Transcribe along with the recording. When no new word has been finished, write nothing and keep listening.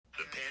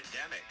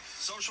pandemic,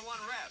 social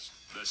unrest,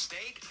 the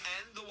state,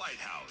 and the White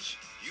House.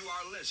 You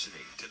are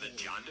listening to The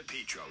John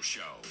DePetro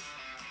Show.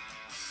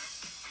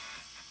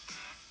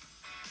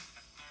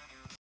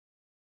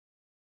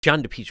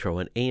 John DePetro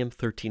on AM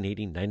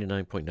 1380,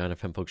 99.9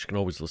 FM. Folks, you can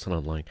always listen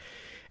online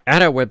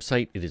at our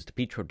website. It is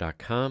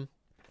depetro.com.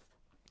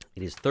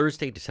 It is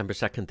Thursday, December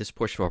 2nd. This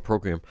portion of our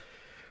program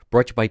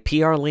brought to you by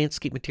PR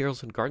Landscape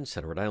Materials and Garden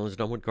Center at Islands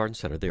Dunwood Garden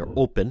Center. They are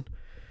open,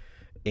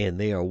 and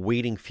they are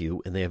waiting for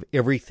you, and they have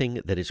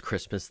everything that is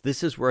Christmas.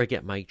 This is where I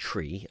get my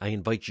tree. I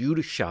invite you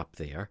to shop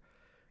there.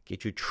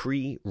 Get your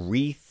tree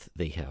wreath.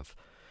 They have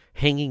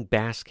hanging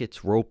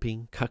baskets,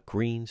 roping, cut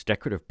greens,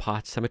 decorative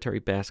pots, cemetery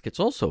baskets.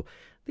 Also,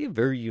 they have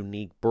very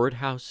unique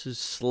birdhouses,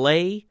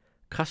 sleigh,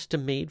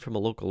 custom-made from a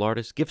local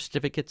artist, gift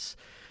certificates,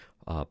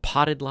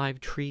 potted live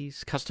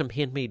trees, custom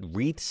handmade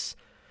wreaths,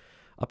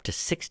 up to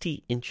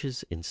 60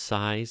 inches in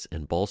size,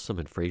 and balsam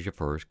and Fraser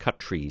firs, cut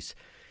trees,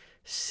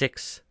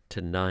 6 to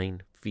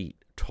 9 feet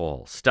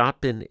tall.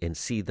 Stop in and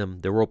see them.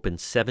 They're open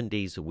 7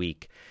 days a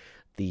week.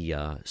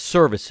 The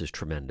service is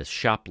tremendous.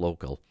 Shop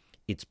local.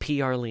 It's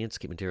PR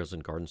Landscape Materials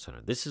and Garden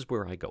Center. This is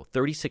where I go.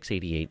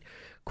 3688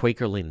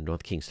 Quaker Lane in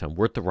North Kingstown.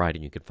 Worth the ride,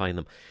 and you can find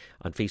them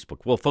on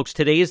Facebook. Well, folks,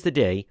 today is the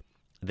day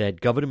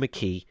that Governor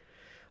McKee,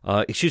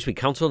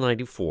 Council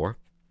 94,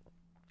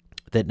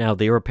 that now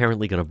they are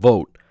apparently going to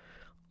vote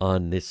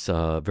on this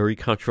very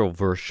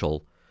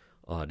controversial,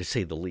 to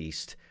say the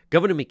least.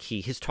 Governor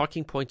McKee, his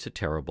talking points are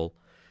terrible.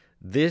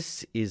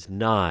 This is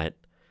not,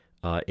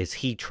 as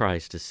he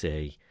tries to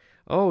say,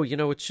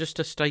 it's just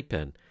a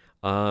stipend.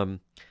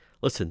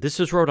 Listen, this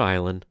is Rhode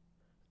Island,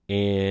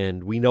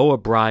 and we know a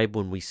bribe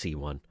when we see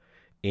one,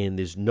 and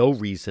there's no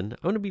reason.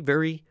 I want to be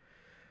very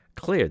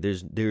clear.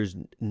 There's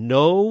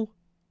no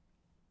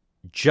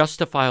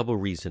justifiable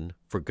reason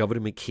for Governor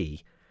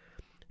McKee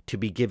to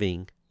be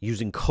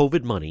using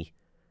COVID money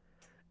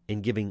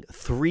and giving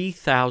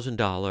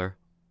 $3,000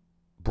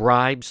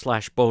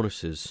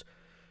 bribe/bonuses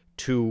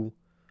to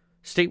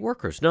state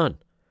workers. None.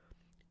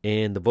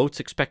 And the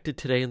vote's expected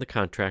today in the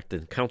contract,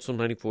 and Council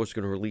 94 is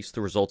going to release the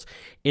results.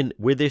 And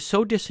where they're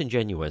so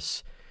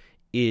disingenuous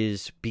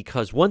is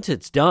because once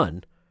it's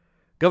done,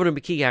 Governor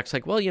McKee acts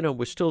like,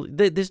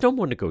 there's no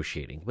more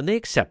negotiating. When they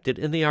accept it,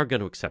 and they are going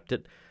to accept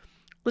it,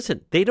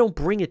 listen, they don't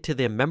bring it to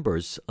their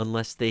members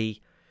unless they,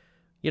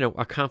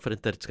 are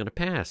confident that it's going to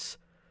pass.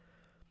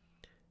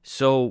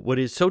 So what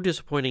is so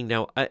disappointing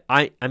now,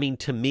 I mean,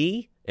 to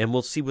me, and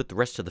we'll see what the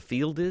rest of the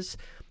field is,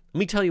 let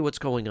me tell you what's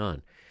going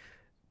on.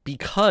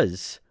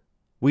 Because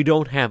we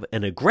don't have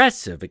an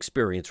aggressive,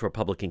 experienced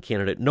Republican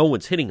candidate, no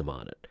one's hitting him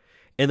on it.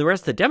 And the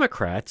rest of the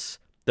Democrats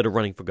that are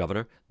running for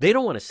governor, they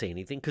don't want to say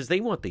anything because they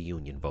want the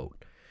union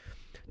vote.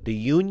 The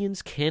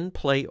unions can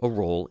play a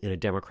role in a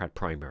Democrat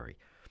primary.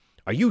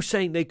 Are you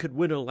saying they could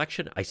win an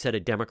election? I said a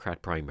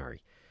Democrat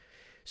primary.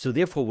 So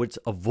therefore, what's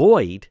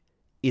avoid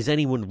is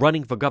anyone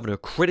running for governor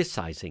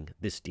criticizing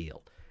this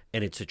deal.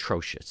 And it's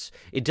atrocious.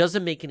 It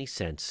doesn't make any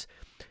sense.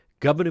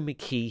 Governor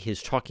McKee,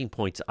 his talking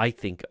points, I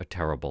think, are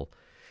terrible.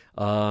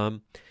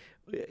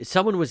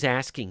 Someone was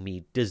asking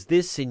me, does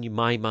this, in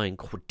my mind,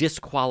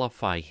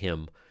 disqualify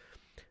him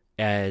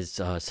as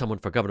someone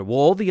for governor? Well,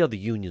 all the other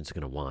unions are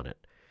going to want it.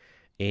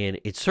 And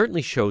it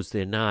certainly shows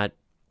they're not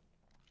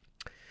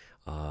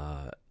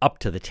up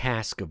to the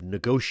task of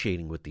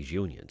negotiating with these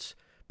unions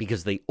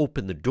because they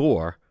opened the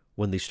door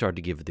when they started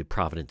to give the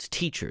Providence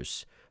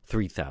teachers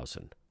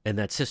 $3,000. And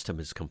that system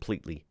is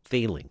completely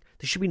failing.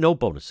 There should be no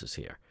bonuses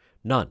here.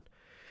 None.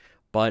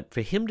 But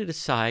for him to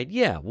decide,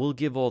 we'll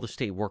give all the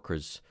state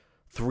workers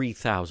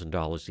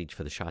 $3,000 each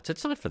for the shots.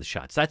 It's not for the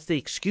shots. That's the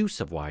excuse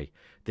of why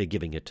they're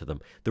giving it to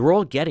them. They're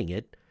all getting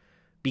it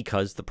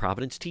because the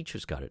Providence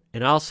teachers got it.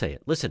 And I'll say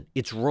it. Listen,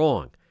 it's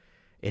wrong.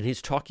 And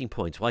his talking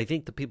points, I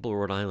think the people of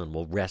Rhode Island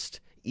will rest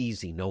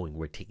easy knowing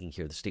we're taking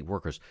care of the state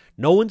workers.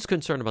 No one's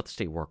concerned about the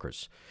state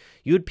workers.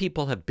 You had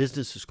people have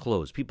businesses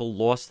closed. People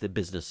lost their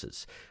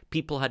businesses.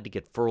 People had to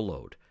get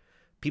furloughed.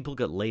 People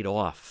got laid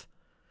off.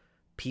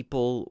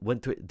 People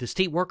went through, the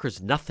state workers,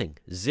 nothing,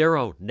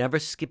 zero, never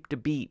skipped a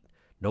beat.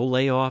 No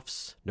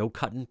layoffs, no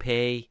cut in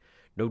pay,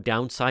 no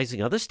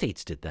downsizing. Other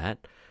states did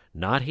that.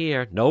 Not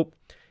here. Nope.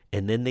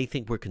 And then they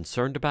think we're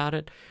concerned about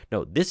it.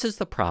 No, this is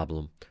the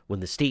problem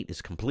when the state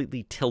is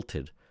completely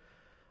tilted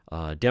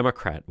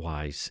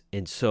Democrat-wise.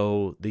 And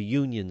so the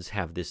unions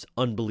have this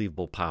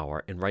unbelievable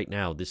power. And right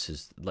now, this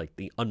is like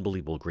the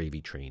unbelievable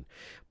gravy train.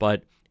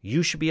 But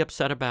you should be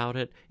upset about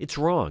it. It's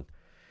wrong.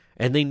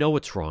 And they know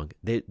it's wrong.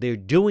 They're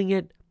doing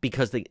it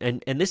because they,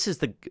 and this is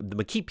the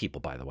McKee people,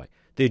 by the way.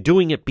 They're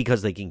doing it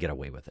because they can get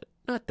away with it.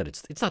 Not that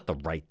it's not the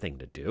right thing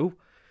to do.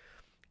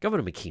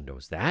 Governor McKee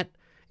knows that.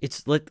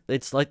 It's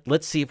like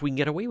let's see if we can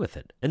get away with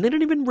it. And they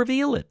didn't even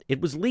reveal it.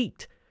 It was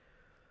leaked.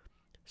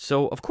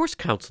 So of course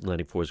Council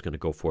 94 is going to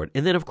go for it.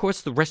 And then of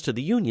course the rest of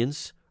the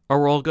unions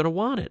are all going to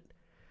want it.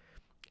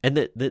 And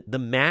the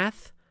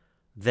math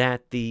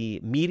that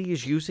the media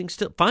is using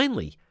still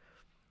finally.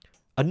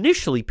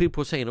 Initially,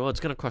 people were saying, it's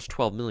going to cost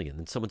 $12 million.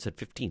 And someone said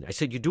 15. I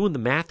said, you're doing the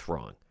math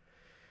wrong.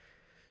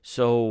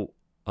 So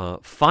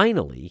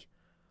finally,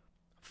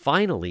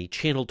 finally,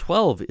 Channel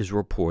 12 is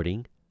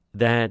reporting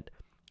that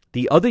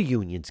the other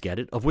unions get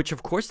it, of which,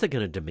 of course, they're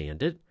going to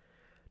demand it.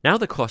 Now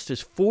the cost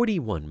is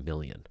 $41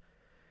 million.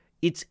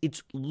 It's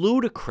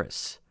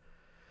ludicrous.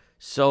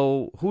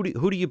 So who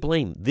do you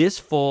blame? This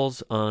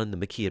falls on the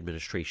McKee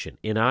administration.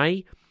 And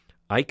I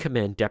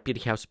commend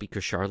Deputy House Speaker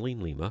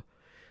Charlene Lima.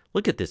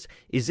 Look at this.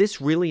 Is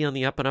this really on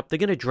the up and up? They're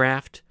going to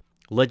draft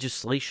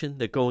legislation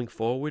that going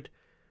forward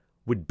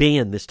would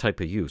ban this type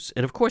of use.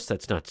 And, of course,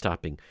 that's not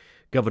stopping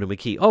Governor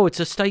McKee. Oh, it's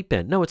a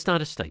stipend. No, it's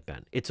not a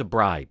stipend. It's a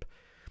bribe.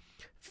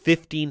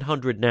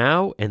 $1,500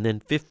 now and then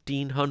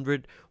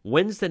 $1,500.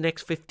 When's the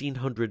next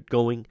 $1,500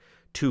 going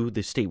to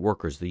the state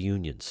workers, the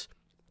unions?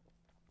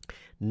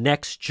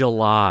 Next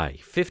July,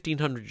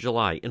 $1,500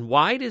 July. And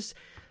why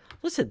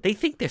listen, they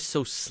think they're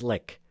so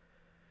slick,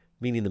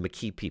 meaning the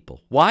McKee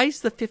people. Why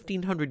is the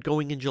 $1,500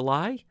 going in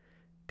July?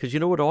 Because you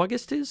know what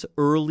August is?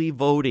 Early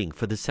voting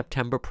for the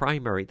September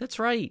primary. That's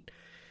right.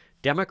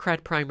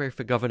 Democrat primary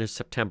for governor is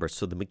September.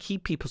 So the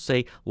McKee people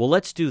say, well,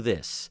 let's do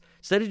this.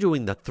 Instead of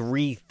doing the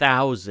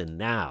 $3,000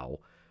 now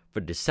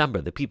for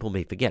December, the people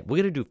may forget.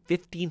 We're going to do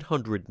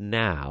 $1,500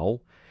 now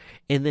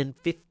and then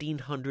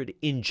 $1,500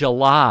 in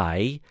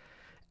July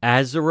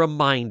as a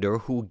reminder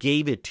who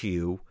gave it to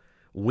you,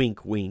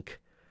 wink, wink,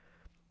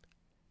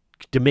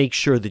 to make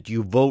sure that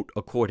you vote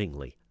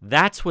accordingly.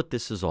 That's what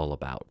this is all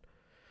about.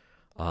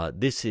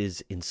 This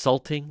is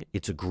insulting.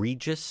 It's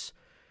egregious.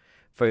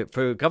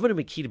 For Governor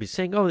McKee to be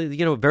saying,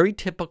 oh, very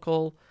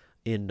typical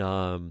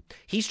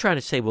he's trying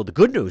to say, well, the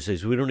good news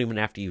is we don't even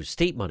have to use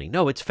state money.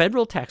 No, it's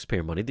federal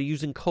taxpayer money. They're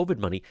using COVID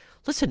money.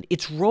 Listen,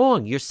 it's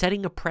wrong. You're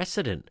setting a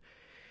precedent.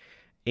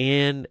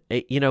 And,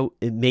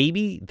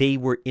 maybe they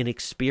were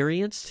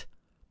inexperienced.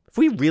 If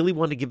we really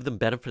want to give them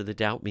benefit of the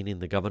doubt, meaning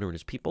the governor and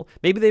his people,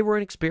 maybe they were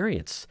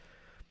inexperienced.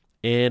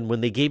 And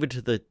when they gave it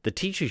to the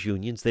teachers'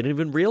 unions, they didn't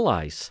even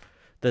realize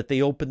that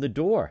they opened the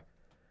door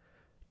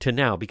to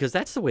now, because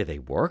that's the way they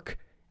work.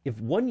 If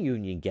one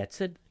union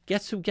gets it,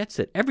 guess who gets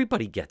it?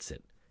 Everybody gets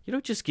it. You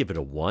don't just give it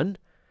a one.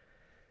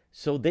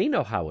 So they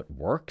know how it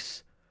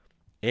works.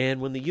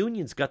 And when the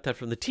unions got that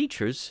from the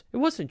teachers, it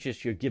wasn't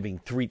just you're giving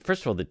three.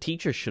 First of all, the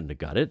teachers shouldn't have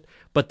got it,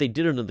 but they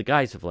did it under the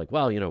guise of like,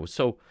 well, it was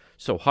so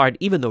hard,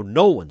 even though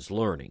no one's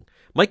learning.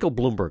 Michael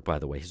Bloomberg, by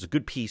the way, has a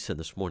good piece in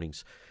this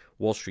morning's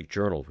Wall Street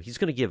Journal. He's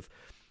going to give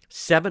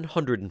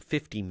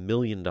 $750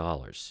 million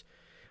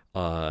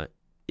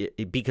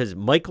because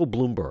Michael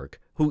Bloomberg,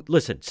 who,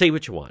 listen, say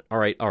what you want. All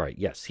right,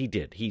 yes, he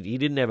did. He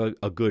didn't have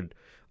a good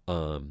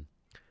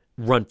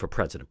run for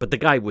president, but the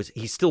guy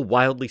he's still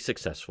wildly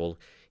successful.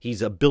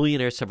 He's a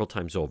billionaire several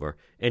times over,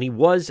 and he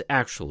was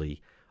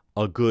actually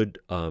did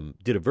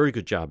a very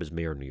good job as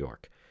mayor of New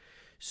York.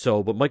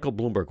 So, but Michael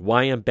Bloomberg,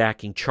 why I'm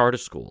backing charter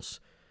schools.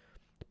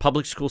 The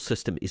public school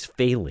system is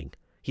failing.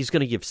 He's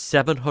going to give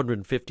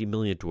 $750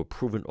 million to a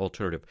proven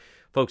alternative.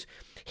 Folks,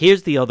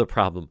 here's the other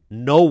problem.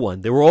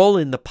 They're all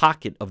in the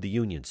pocket of the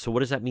unions. So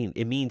what does that mean?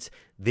 It means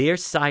they're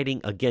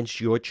siding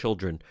against your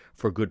children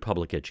for good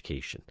public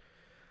education.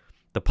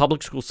 The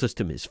public school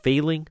system is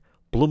failing.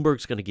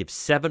 Bloomberg's going to give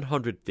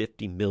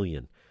 $750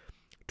 million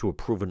to a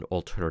proven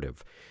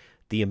alternative.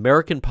 The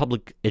American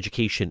public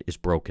education is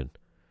broken.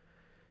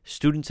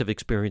 Students have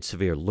experienced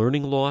severe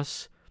learning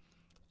loss.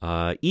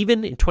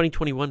 Even in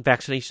 2021,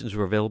 vaccinations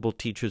were available.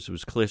 Teachers, it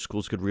was clear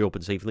schools could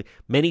reopen safely.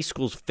 Many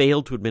schools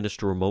failed to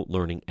administer remote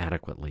learning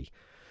adequately.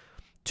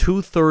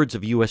 2/3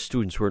 of U.S.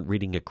 students weren't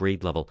reading at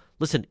grade level.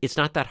 Listen, it's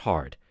not that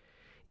hard.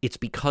 It's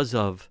because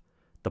of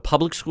the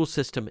public school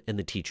system and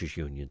the teachers'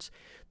 unions.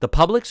 The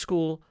public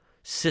school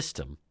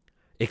system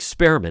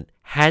experiment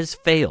has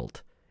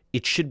failed.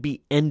 It should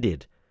be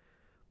ended.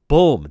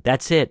 Boom.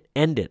 That's it.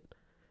 End it.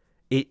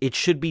 It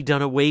should be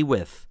done away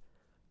with.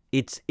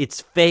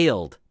 It's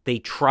failed. They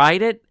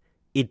tried it.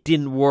 It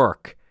didn't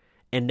work.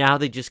 And now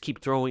they just keep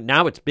throwing.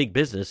 Now it's big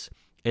business.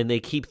 And they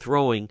keep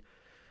throwing,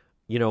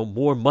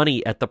 more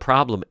money at the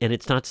problem. And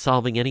it's not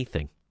solving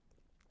anything.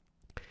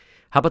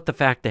 How about the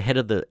fact the head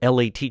of the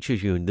LA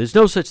Teachers Union, there's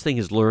no such thing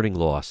as learning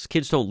loss.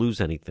 Kids don't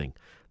lose anything.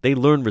 They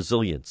learn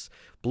resilience.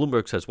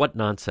 Bloomberg says, what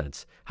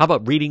nonsense. How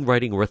about reading,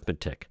 writing,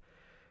 arithmetic?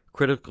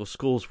 Critical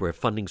schools we're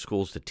funding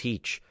schools to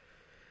teach.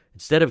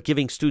 Instead of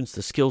giving students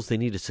the skills they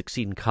need to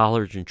succeed in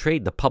college and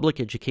trade, the public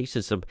education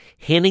system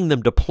handing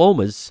them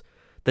diplomas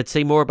that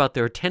say more about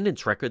their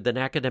attendance record than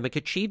academic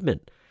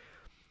achievement.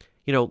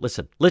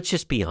 Listen, let's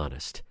just be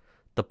honest.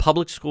 The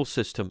public school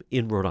system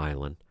in Rhode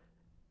Island,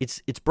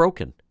 it's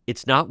broken.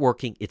 It's not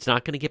working. It's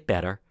not going to get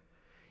better.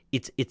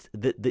 It's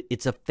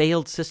a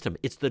failed system.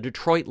 It's the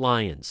Detroit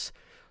Lions.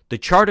 The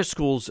charter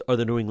schools are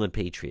the New England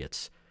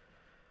Patriots.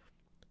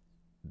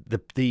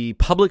 The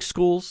public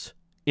schools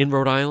in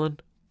Rhode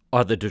Island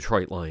are the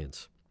Detroit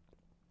Lions.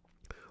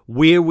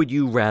 Where would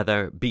you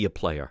rather be a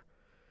player?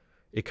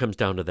 It comes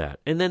down to that.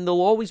 And then there'll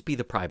always be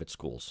the private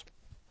schools.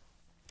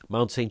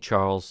 Mount St.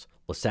 Charles,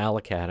 LaSalle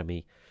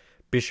Academy,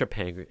 Bishop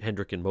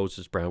Hendrick and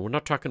Moses Brown. We're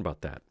not talking about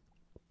that.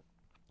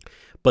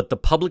 But the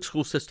public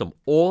school system,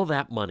 all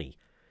that money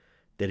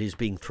that is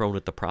being thrown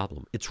at the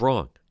problem, it's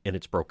wrong and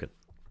it's broken.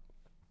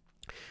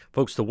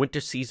 Folks, the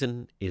winter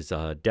season is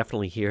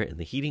definitely here, and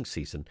the heating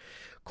season.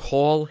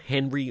 Call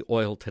Henry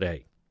Oil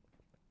today.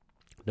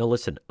 Now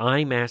listen,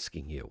 I'm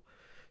asking you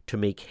to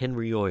make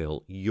Henry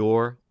Oil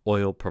your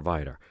oil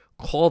provider.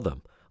 Call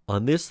them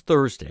on this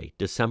Thursday,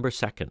 December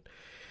 2nd.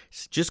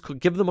 Just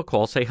give them a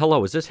call. Say,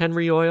 hello, is this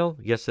Henry Oil?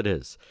 Yes, it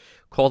is.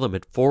 Call them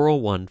at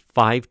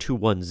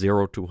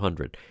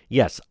 401-521-0200.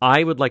 Yes,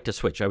 I would like to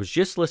switch. I was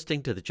just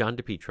listening to the John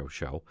DePietro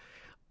show,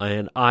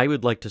 and I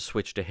would like to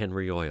switch to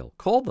Henry Oil.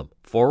 Call them,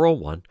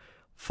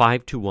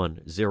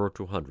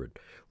 401-521-0200.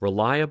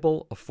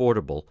 Reliable,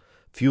 affordable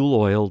fuel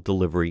oil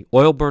delivery,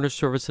 oil burner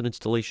service and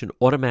installation,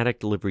 automatic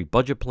delivery,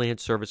 budget plan,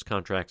 service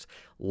contracts,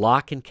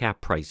 lock and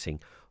cap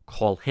pricing.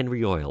 Call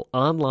Henry Oil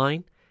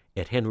online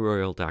at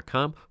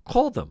henryoil.com.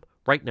 Call them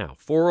right now,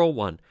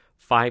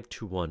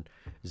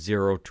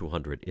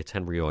 401-521-0200. It's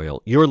Henry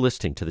Oil. You're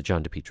listening to The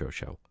John DePietro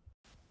Show.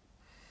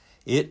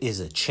 It is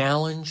a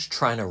challenge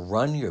trying to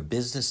run your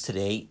business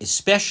today,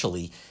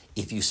 especially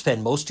if you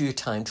spend most of your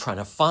time trying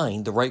to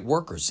find the right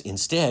workers.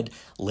 Instead,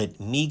 let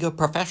MEGA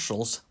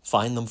professionals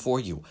find them for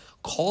you.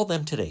 Call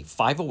them today,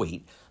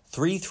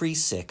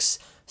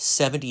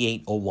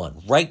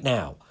 508-336-7801. Right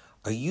now,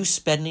 are you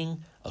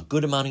spending a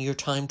good amount of your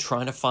time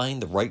trying to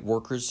find the right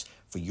workers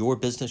for your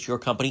business, your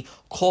company?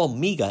 Call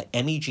MEGA,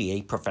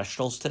 MEGA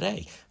professionals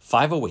today,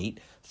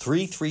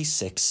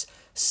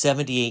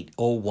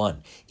 508-336-7801.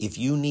 If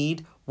you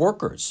need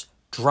workers,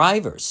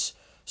 drivers,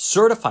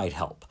 certified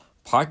help,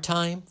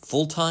 part-time,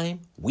 full-time,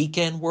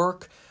 weekend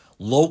work,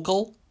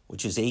 local,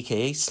 which is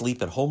AKA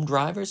sleep-at-home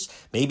drivers.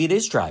 Maybe it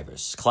is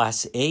drivers,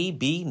 Class A,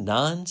 B,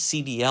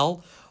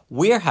 non-CDL,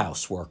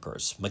 warehouse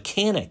workers,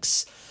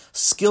 mechanics,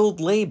 skilled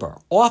labor,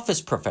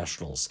 office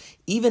professionals.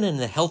 Even in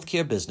the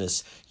healthcare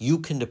business, you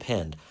can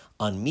depend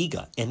on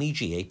MEGA,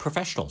 MEGA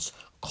professionals.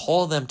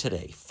 Call them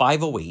today,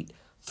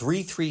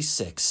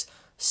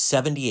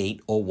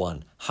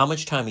 508-336-7801. How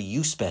much time are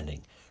you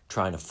spending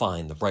trying to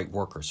find the right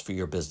workers for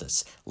your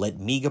business? Let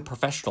MEGA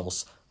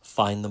professionals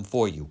find them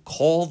for you.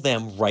 Call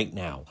them right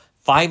now,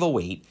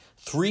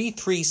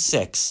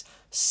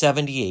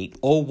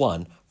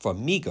 508-336-7801 for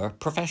MEGA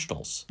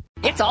professionals.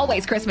 It's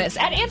always Christmas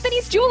at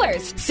Anthony's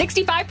Jewelers.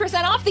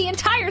 65% off the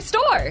entire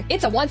store.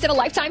 It's a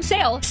once-in-a-lifetime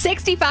sale.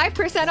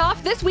 65%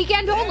 off this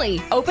weekend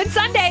only. Open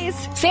Sundays.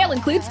 Sale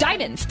includes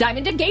diamonds,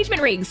 diamond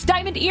engagement rings,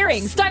 diamond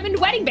earrings, diamond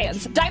wedding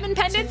bands, diamond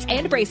pendants,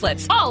 and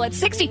bracelets. All at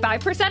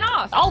 65%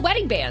 off. All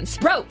wedding bands,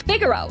 rope,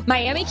 Figaro,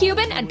 Miami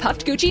Cuban, and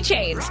puffed Gucci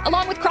chains,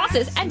 along with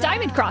crosses and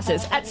diamond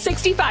crosses at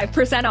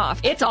 65% off.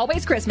 It's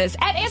always Christmas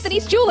at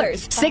Anthony's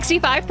Jewelers.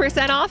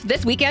 65% off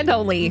this weekend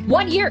only.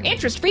 1 year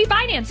interest-free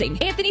financing.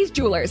 Anthony's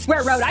Jewelers,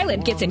 where Rhode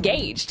Island gets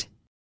engaged.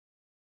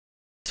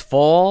 It's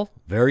fall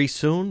very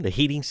soon. The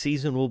heating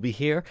season will be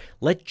here.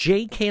 Let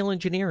JKL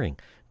Engineering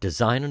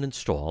design and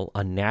install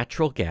a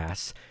natural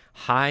gas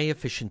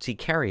high-efficiency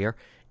carrier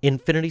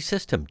infinity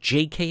system.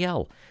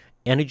 JKL,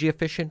 energy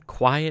efficient,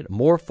 quiet,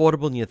 more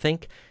affordable than you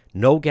think.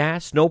 No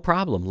gas, no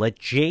problem. Let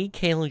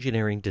JKL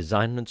Engineering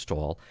design and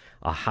install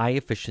a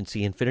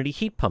high-efficiency infinity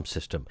heat pump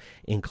system,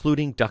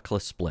 including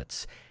ductless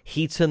splits.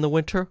 Heats in the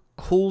winter,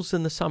 cools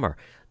in the summer.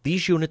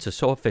 These units are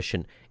so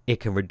efficient, it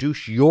can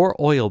reduce your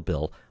oil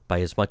bill by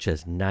as much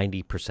as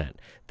 90%.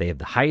 They have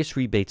the highest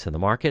rebates in the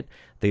market.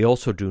 They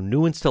also do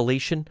new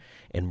installation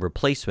and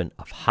replacement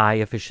of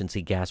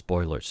high-efficiency gas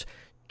boilers.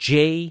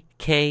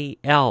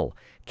 JKL,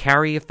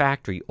 Carrier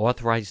Factory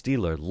Authorized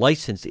Dealer,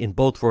 licensed in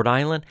both Rhode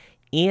Island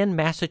and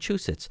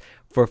Massachusetts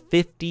for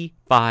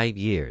 55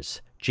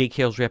 years.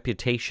 JKL's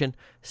reputation,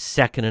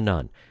 second to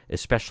none,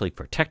 especially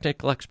for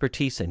technical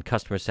expertise and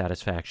customer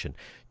satisfaction.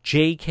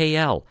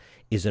 JKL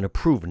is an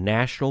approved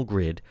National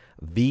Grid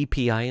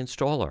VPI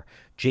installer.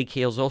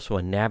 JKL is also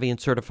a Navient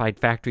certified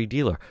factory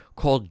dealer.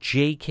 Call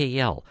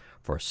JKL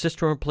for a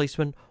system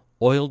replacement,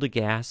 oil to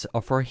gas,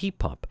 or for a heat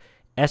pump.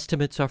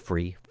 Estimates are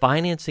free.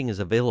 Financing is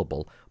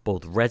available,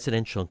 both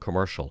residential and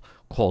commercial.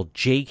 Call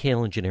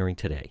JKL Engineering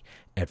today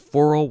at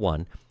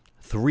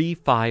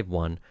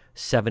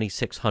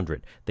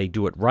 401-351-7600. They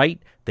do it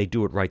right. They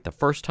do it right the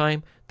first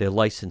time. They're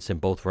licensed in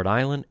both Rhode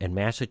Island and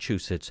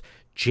Massachusetts.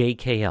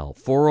 JKL,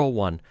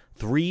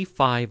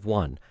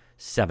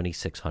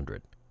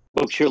 401-351-7600.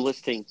 Folks, you're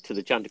listening to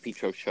the John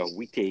DePietro Show.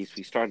 Weekdays,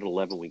 we start at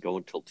 11, we go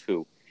until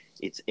 2.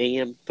 It's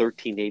AM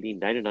 1380,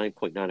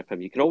 99.9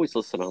 FM. You can always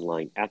listen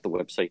online at the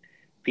website,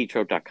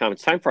 petro.com.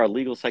 It's time for our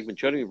legal segment.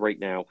 Joining me right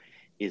now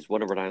is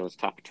one of Rhode Island's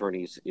top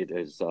attorneys. It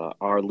is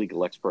our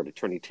legal expert,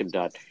 Attorney Tim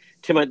Dodd.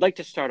 Tim, I'd like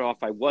to start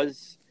off. I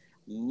was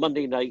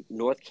Monday night,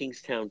 North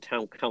Kingstown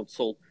Town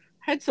Council,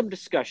 had some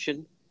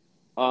discussion,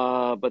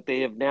 but they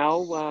have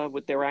now,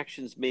 with their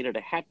actions, made it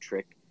a hat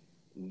trick.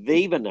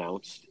 They've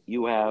announced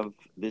you have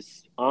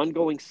this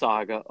ongoing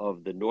saga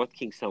of the North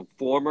Kingstown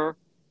former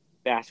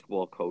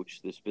basketball coach,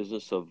 this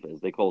business of,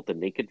 as they call it, the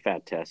naked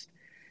fat test,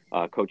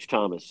 Coach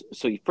Thomas.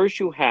 So first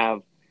you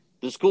have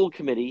the school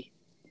committee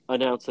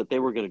announced that they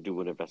were going to do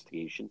an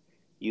investigation.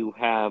 You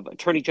have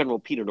Attorney General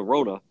Peter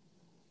Nerona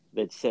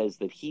that says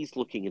that he's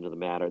looking into the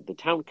matter. The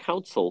town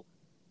council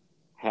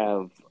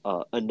have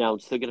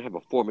announced they're going to have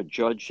a former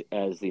judge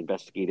as the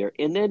investigator.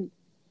 And then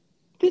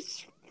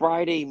This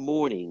Friday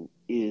morning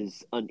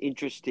is an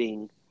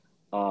interesting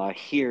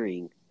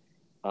hearing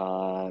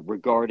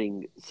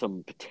regarding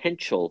some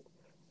potential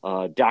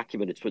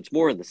documents, but it's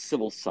more on the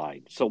civil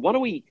side. So why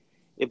don't we,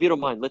 if you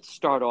don't mind, let's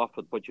start off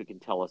with what you can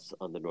tell us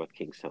on the North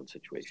Kingstown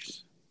situation.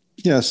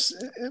 Yes,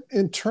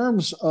 in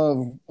terms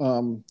of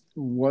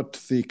what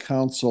the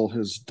council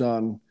has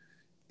done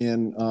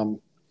in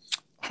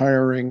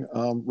hiring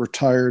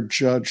retired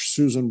Judge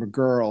Susan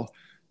McGurl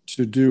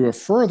to do a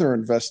further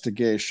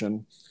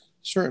investigation,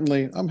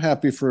 certainly I'm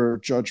happy for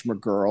Judge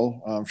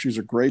McGurl. She's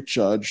a great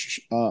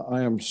judge.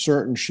 I am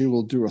certain she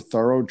will do a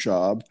thorough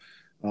job.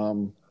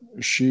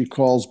 She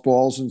calls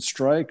balls and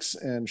strikes,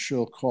 and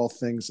she'll call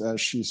things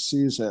as she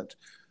sees it.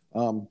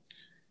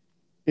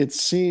 It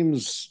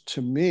seems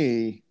to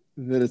me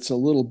that it's a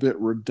little bit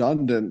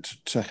redundant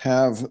to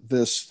have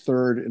this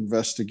third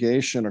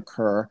investigation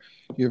occur.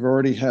 You've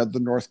already had the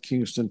North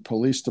Kingston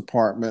Police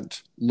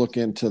Department look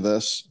into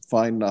this,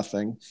 find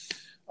nothing.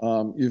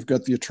 You've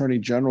got the Attorney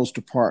General's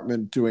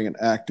Department doing an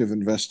active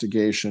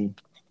investigation.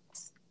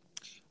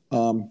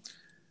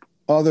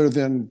 Other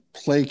than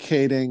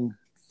placating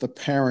the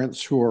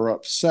parents who are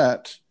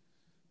upset,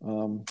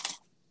 and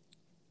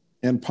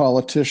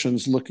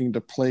politicians looking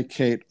to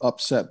placate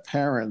upset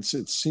parents,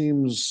 it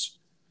seems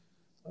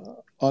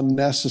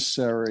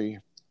unnecessary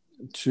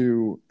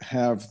to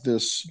have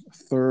this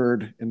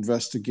third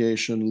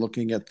investigation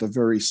looking at the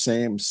very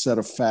same set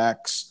of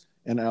facts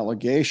and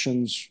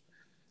allegations.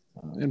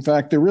 In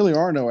fact, there really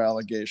are no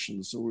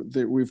allegations.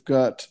 We've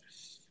got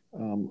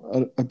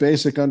a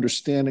basic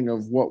understanding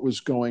of what was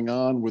going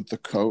on with the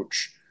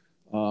coach.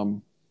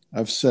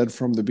 I've said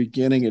from the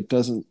beginning,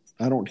 the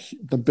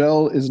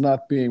bell is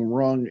not being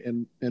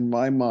rung in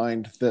my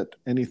mind that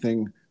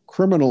anything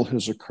criminal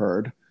has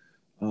occurred.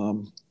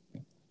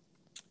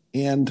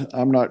 And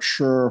I'm not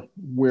sure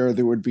where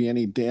there would be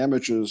any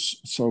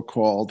damages,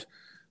 so-called,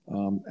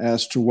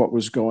 as to what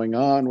was going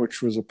on,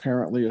 which was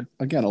apparently,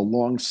 again, a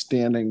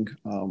long-standing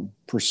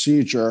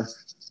procedure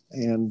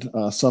and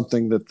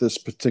something that this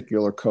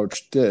particular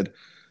coach did.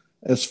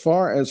 As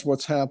far as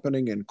what's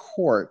happening in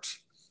court,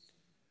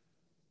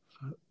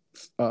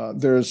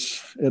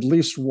 there's at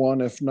least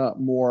one, if not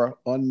more,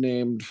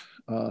 unnamed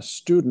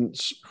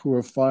students who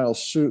have filed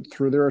suit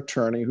through their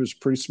attorney, who's a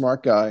pretty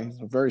smart guy,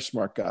 a very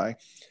smart guy,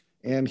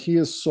 and he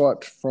has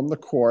sought from the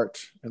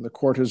court, and the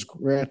court has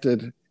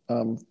granted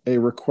a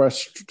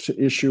request to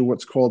issue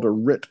what's called a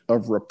writ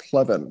of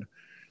replevin.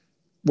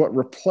 What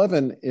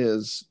replevin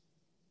is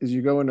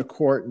you go into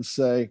court and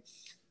say,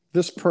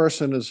 this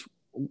person is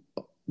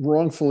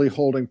wrongfully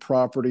holding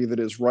property that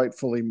is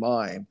rightfully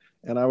mine,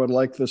 and I would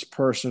like this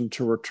person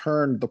to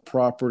return the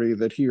property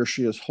that he or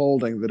she is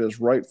holding that is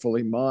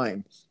rightfully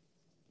mine.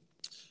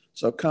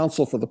 So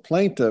counsel for the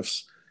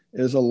plaintiffs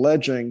is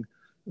alleging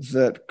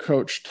that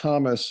Coach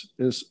Thomas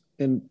is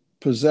in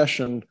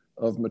possession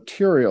of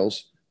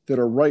materials that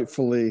are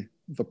rightfully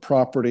the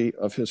property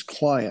of his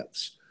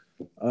clients,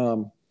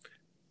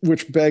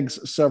 which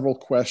begs several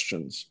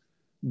questions.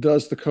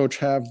 Does the coach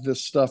have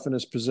this stuff in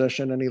his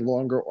possession any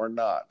longer or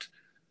not?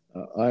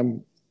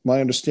 My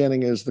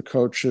understanding is the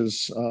coach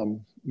is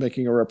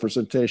making a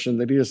representation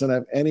that he doesn't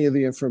have any of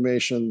the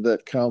information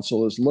that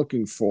counsel is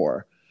looking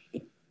for.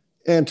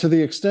 And to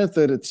the extent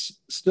that it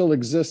still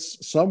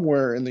exists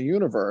somewhere in the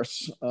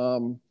universe,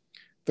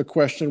 the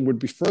question would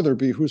be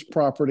whose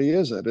property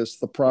is it? Is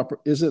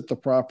it the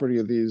property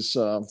of these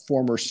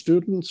former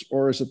students,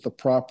 or is it the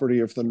property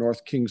of the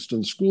North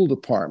Kingston School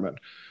Department?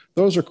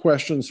 Those are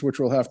questions which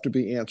will have to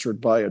be answered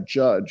by a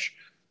judge.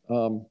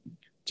 To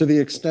the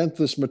extent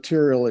this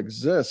material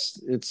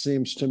exists, it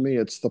seems to me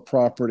it's the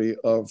property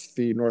of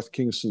the North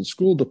Kingston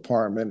School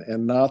Department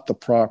and not the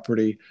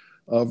property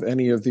of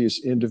any of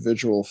these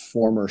individual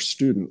former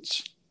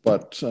students.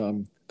 But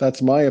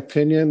that's my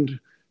opinion.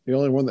 The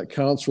only one that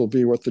counts will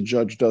be what the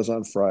judge does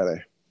on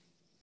Friday.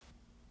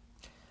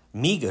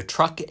 MEGA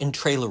Truck and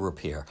Trailer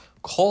Repair.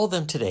 Call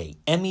them today.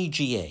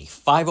 MEGA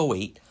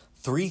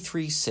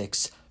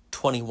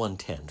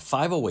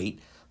 508-336-2110.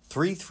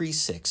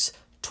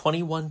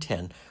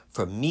 508-336-2110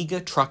 for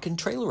MEGA Truck and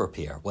Trailer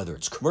Repair. Whether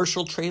it's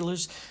commercial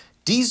trailers,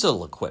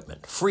 diesel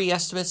equipment, free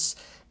estimates,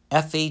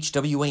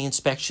 FHWA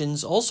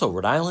inspections, also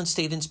Rhode Island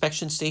State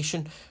Inspection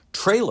Station,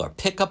 trailer,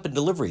 pickup and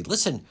delivery.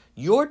 Listen,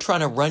 you're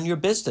trying to run your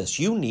business.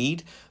 You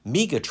need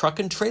MEGA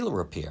Truck and Trailer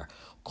Repair.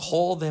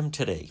 Call them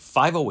today,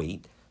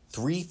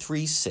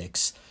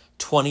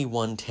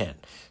 508-336-2110.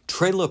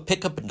 Trailer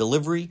pickup and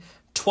delivery,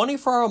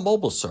 24-hour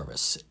mobile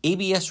service,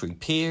 ABS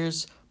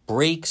repairs,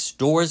 brakes,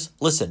 doors.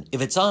 Listen, if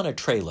it's on a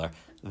trailer,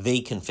 they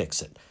can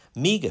fix it.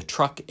 MEGA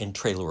Truck and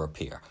Trailer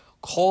Repair.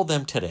 Call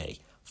them today,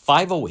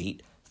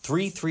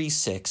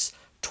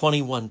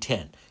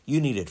 508-336-2110.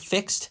 You need it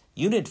fixed.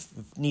 You need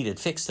it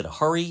fixed in a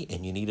hurry,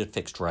 and you need it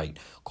fixed right.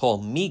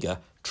 Call MEGA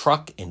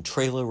Truck and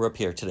Trailer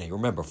Repair today.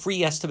 Remember,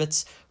 free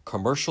estimates,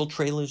 commercial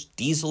trailers,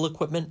 diesel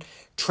equipment,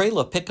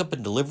 trailer pickup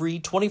and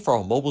delivery,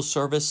 24-hour mobile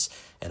service,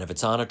 and if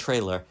it's on a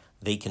trailer,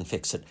 they can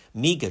fix it.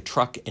 MEGA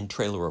Truck and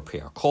Trailer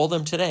Repair. Call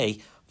them today,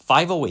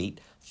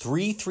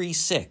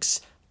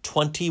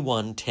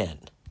 508-336-2110.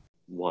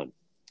 1.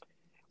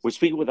 We're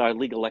speaking with our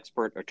legal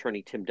expert,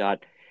 Attorney Tim Dodd.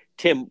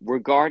 Tim,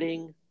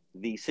 regarding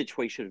the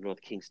situation in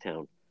North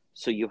Kingstown,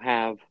 so you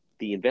have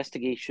the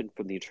investigation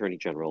from the Attorney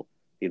General,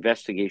 the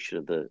investigation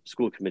of the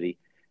school committee,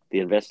 the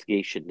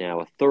investigation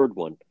now, a third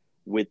one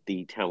with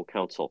the town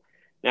council.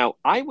 Now,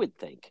 I would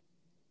think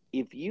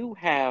if you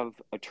have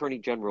Attorney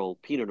General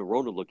Pino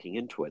Nerona looking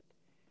into it,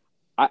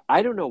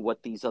 I don't know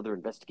what these other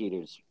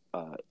investigators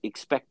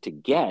expect to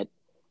get,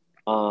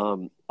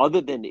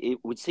 other than it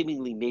would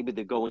seemingly maybe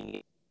they're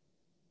going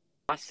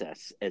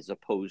process as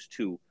opposed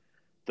to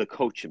the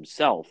coach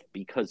himself,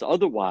 because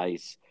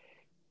otherwise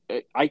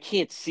I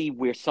can't see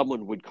where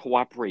someone would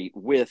cooperate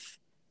with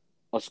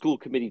a school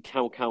committee,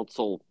 town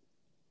council,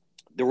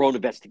 their own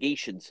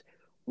investigations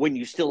when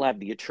you still have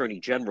the Attorney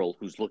General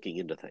who's looking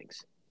into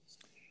things.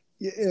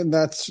 Yeah, and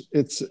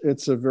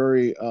it's a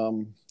very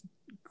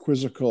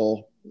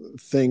quizzical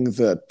thing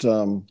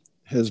that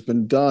has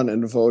been done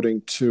in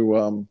voting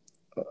to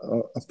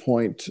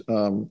appoint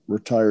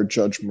retired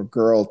Judge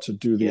McGurl to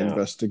do the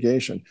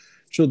investigation.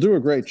 She'll do a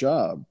great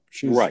job.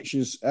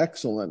 She's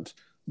excellent.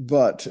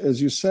 But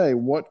as you say,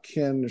 what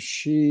can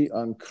she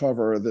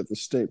uncover that the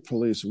state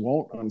police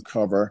won't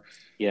uncover?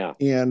 Yeah.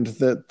 And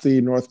that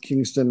the North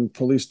Kingston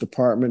Police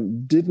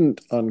Department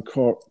didn't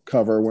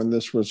uncover when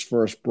this was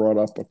first brought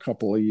up a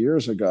couple of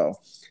years ago.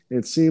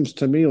 It seems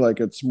to me like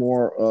it's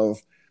more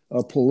of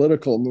a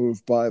political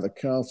move by the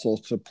council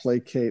to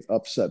placate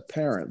upset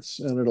parents,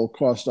 and it'll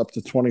cost up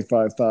to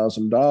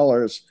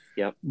 $25,000.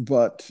 Yep.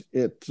 But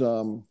it,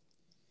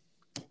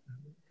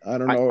 I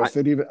don't know if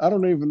it even, I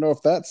don't even know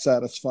if that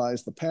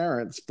satisfies the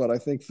parents, but I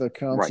think the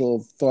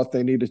council thought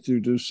they needed to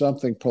do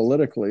something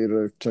politically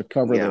to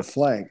cover their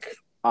flank.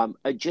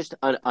 Just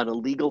on a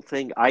legal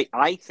thing,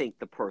 I think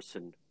the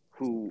person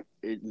who,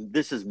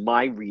 this is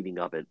my reading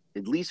of it,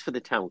 at least for the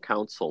town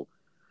council,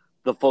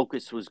 the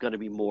focus was going to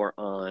be more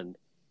on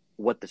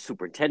what the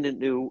superintendent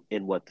knew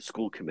and what the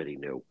school committee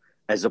knew,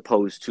 as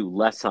opposed to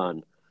less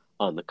on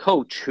the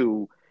coach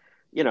who,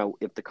 you know,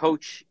 if the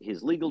coach,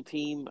 his legal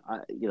team,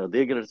 you know,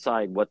 they're going to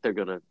decide what they're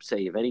going to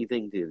say, if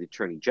anything, to the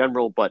Attorney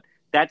General. But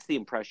that's the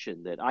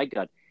impression that I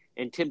got.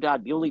 And Tim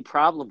Dodd, the only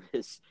problem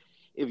is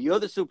if you're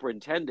the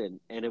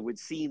superintendent, and it would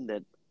seem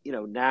that, you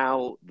know,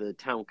 now the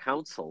town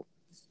council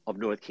of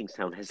North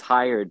Kingstown has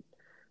hired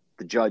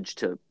the judge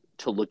to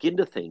look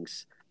into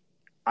things.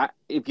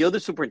 If you're the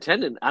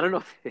superintendent, I don't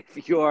know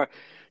if you're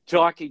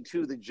talking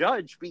to the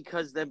judge,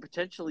 because then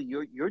potentially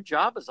your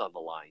job is on the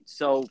line.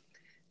 So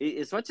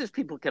as much as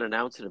people can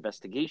announce an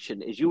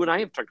investigation, as you and I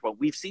have talked about,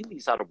 we've seen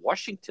these out of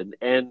Washington,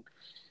 and,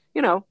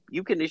 you know,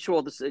 you can issue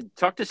all this.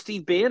 Talk to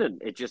Steve Bannon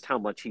at just how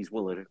much he's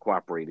willing to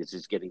cooperate as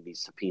he's getting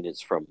these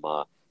subpoenas from,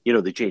 you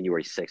know, the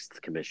January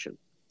 6th commission.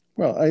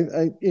 Well,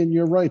 and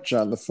you're right,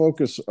 John. The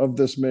focus of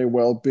this may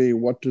well be,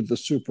 what did the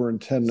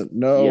superintendent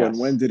know and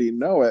when did he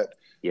know it?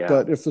 Yeah.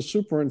 But if the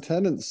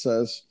superintendent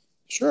says,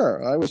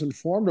 sure, I was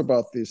informed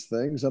about these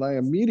things and I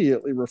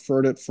immediately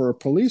referred it for a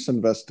police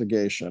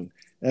investigation.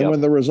 And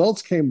when the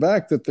results came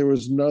back that there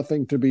was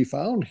nothing to be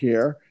found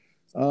here,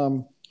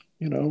 you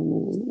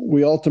know,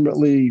 we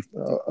ultimately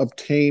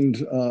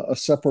obtained a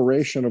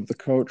separation of the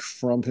coach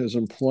from his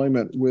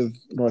employment with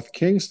North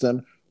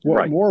Kingston.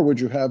 What more would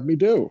you have me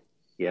do?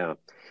 Yeah.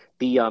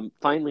 The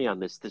finally on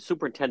this, the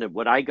superintendent,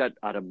 what I got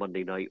out of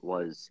Monday night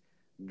was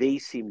they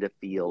seemed to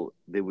feel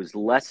there was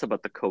less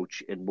about the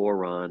coach and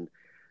more on,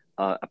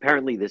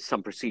 apparently there's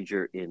some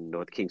procedure in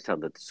North Kingstown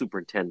that the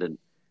superintendent,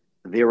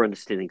 their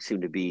understanding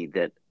seemed to be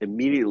that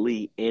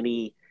immediately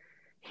any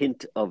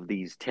hint of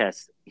these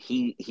tests,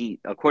 he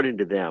according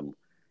to them,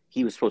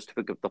 he was supposed to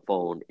pick up the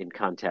phone and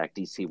contact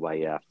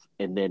DCYF.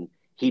 And then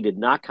he did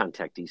not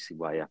contact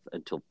DCYF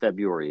until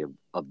February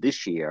of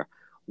this year,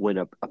 when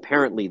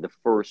apparently the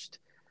first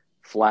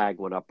flag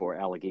went up or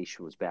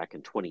allegation was back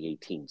in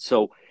 2018.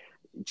 So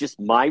just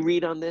my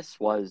read on this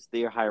was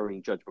they're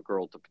hiring Judge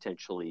McGurl to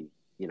potentially,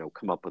 you know,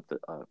 come up with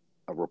a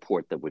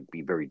report that would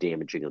be very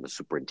damaging on the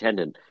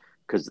superintendent,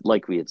 because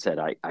like we had said,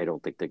 I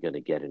don't think they're going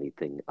to get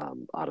anything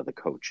out of the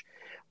coach.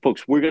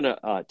 Folks, we're going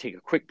to take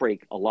a quick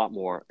break. A lot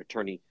more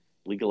attorney,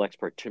 legal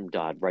expert Tim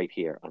Dodd right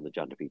here on the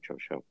John DePietro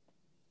Show.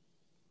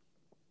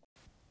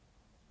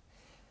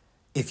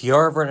 If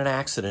you're ever in an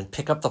accident,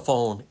 pick up the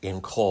phone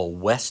and call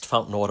West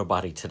Fountain Auto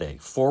Body today,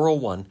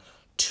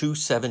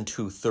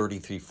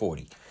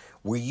 401-272-3340.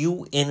 Were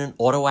you in an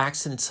auto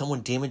accident?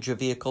 Someone damaged your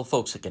vehicle?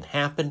 Folks, it can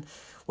happen,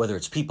 whether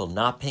it's people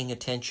not paying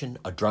attention,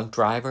 a drunk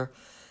driver,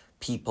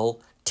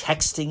 people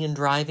texting and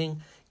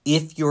driving.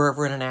 If you're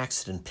ever in an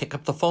accident, pick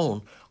up the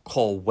phone,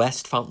 call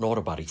West Fountain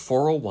Auto Body,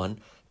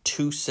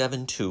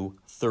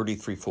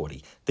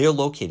 401-272-3340. They're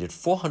located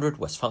 400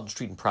 West Fountain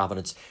Street in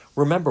Providence.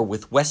 Remember,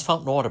 with West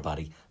Fountain Auto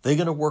Body, they're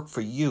going to work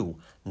for you,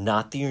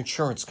 not the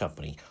insurance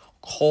company.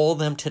 Call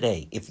them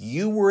today. If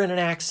you were in an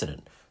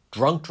accident,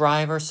 drunk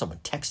driver, someone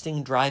texting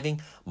and driving,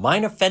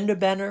 minor fender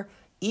bender,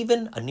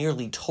 even a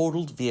nearly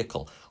totaled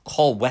vehicle,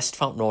 call West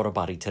Fountain Auto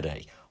Body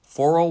today,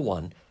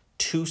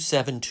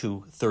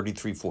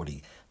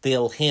 401-272-3340.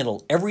 They'll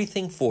handle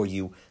everything for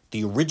you,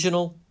 the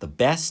original, the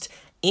best,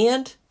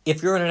 and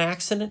If you're in an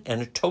accident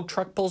and a tow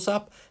truck pulls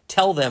up,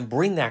 tell them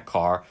bring that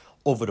car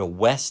over to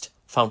West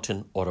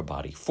Fountain Auto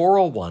Body,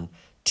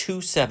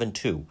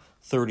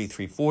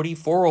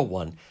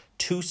 401-272-3340,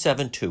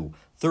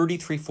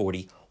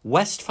 401-272-3340,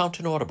 West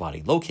Fountain Auto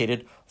Body,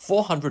 located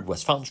 400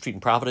 West Fountain Street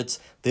in Providence.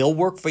 They'll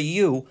work for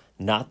you,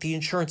 not the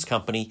insurance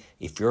company.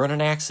 If you're in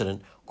an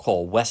accident,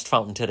 call West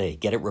Fountain today.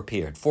 Get it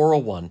repaired,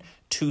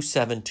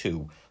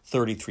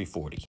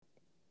 401-272-3340.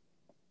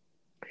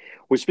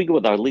 We're speaking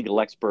with our legal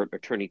expert,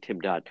 Attorney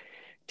Tim Dodd.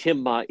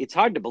 Tim, it's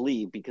hard to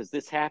believe because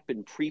this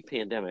happened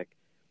pre-pandemic,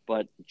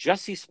 but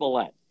Jussie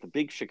Smollett, the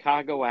big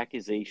Chicago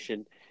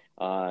accusation,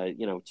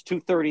 it's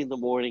 2:30 in the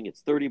morning,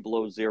 it's 30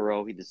 below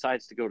zero. He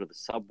decides to go to the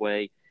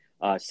Subway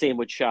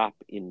sandwich shop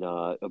in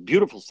a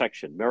beautiful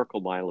section,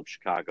 Miracle Mile of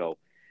Chicago.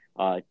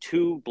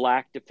 Two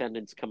black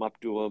defendants come up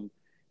to him.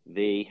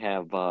 They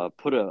have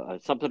put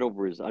something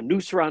over a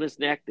noose around his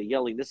neck. They're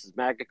yelling, "This is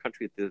MAGA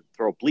country," to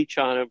throw bleach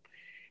on him.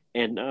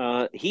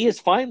 And he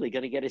is finally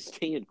going to get his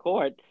day in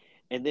court,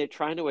 and they're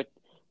trying to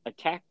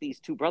attack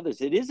these two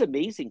brothers. It is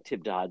amazing,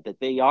 Tim Dodd,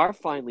 that they are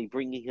finally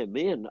bringing him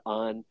in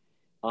on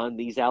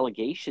these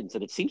allegations,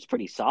 and it seems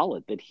pretty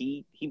solid that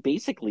he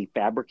basically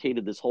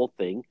fabricated this whole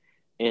thing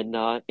and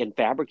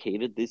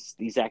fabricated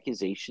these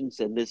accusations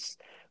and this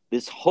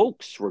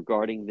hoax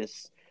regarding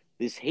this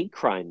hate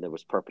crime that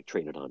was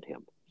perpetrated on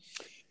him.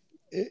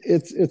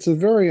 It's a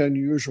very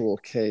unusual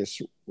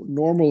case.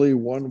 Normally,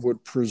 one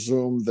would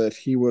presume that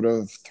he would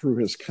have, through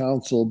his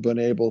counsel, been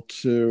able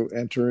to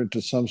enter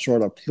into some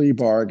sort of plea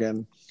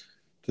bargain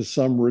to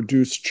some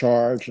reduced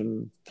charge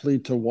and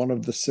plead to one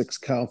of the 6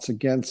 counts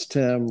against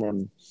him, or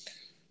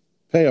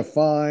pay a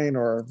fine,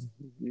 or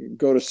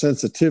go to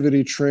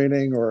sensitivity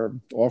training, or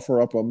offer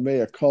up a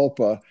mea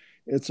culpa.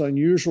 It's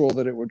unusual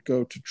that it would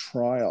go to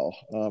trial.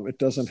 It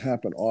doesn't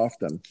happen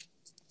often.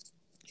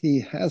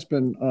 He has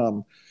been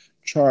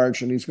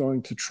charged, and he's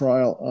going to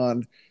trial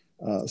on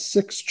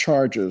 6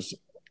 charges.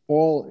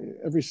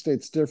 Every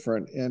state's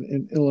different, and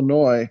in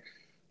Illinois,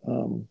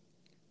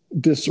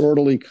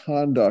 disorderly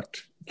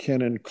conduct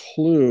can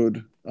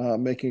include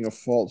making a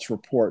false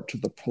report to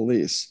the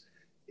police.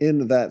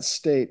 In that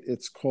state,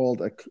 it's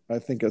called I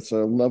think it's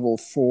a level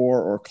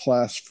 4 or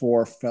class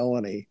 4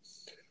 felony,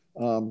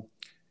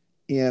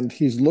 and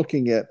he's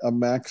looking at a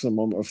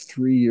maximum of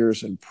 3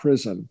 years in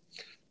prison.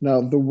 Now,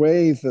 the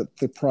way that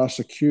the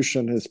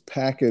prosecution has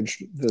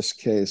packaged this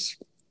case,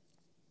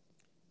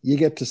 you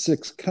get to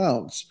 6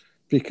 counts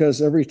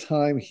because every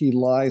time he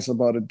lies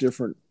about a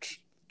different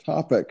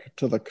topic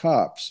to the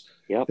cops,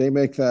 they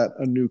make that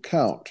a new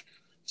count.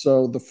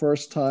 So the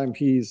first time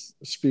he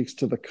speaks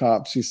to the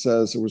cops, he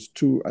says it was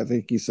 2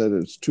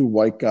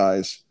 white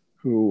guys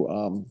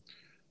who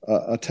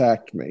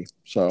attacked me.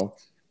 So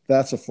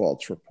that's a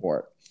false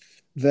report.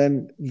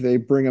 Then they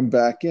bring him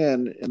back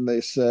in and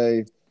they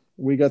say,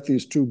 we got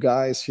these 2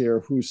 guys here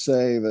who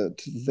say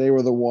that they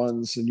were the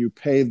ones and you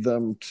paid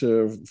them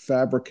to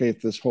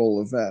fabricate this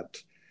whole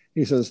event.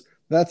 He says,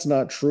 that's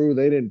not true.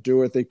 They didn't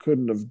do it. They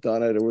couldn't have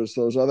done it. It was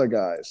those other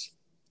guys.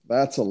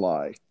 That's a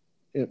lie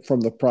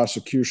from the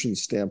prosecution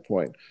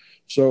standpoint.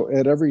 So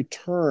at every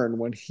turn,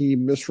 when he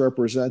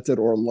misrepresented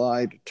or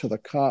lied to the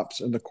cops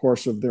in the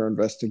course of their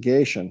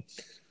investigation,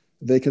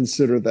 they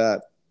consider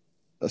that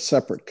a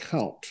separate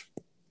count,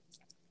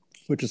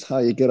 which is how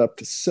you get up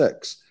to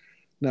 6.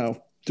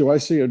 Now, do I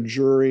see a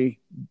jury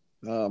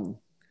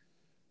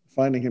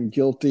finding him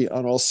guilty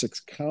on all 6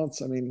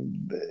 counts? I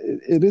mean,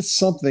 it is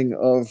something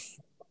of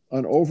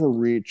an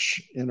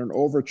overreach and an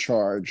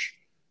overcharge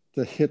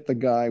to hit the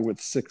guy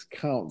with 6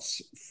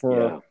 counts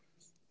for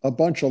a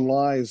bunch of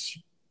lies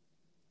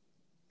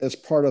as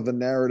part of the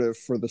narrative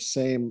for the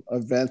same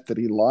event that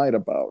he lied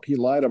about. He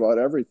lied about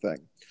everything.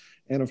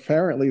 And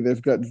apparently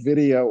they've got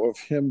video of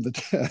him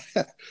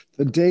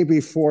the day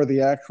before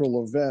the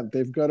actual event.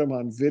 They've got him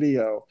on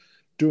video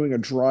doing a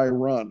dry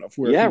run of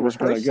where he was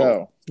going to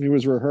go. He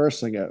was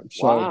rehearsing it.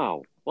 So,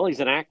 wow. Well, he's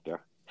an actor.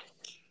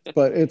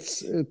 But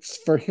it's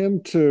for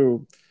him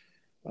to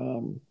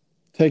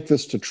take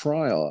this to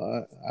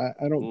trial.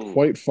 I don't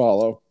quite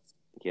follow.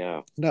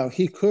 Yeah. Now,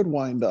 he could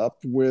wind up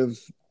with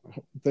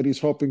that he's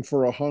hoping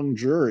for a hung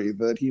jury,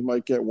 that he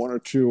might get 1 or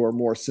 2 or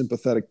more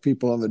sympathetic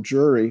people on the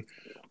jury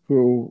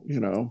who,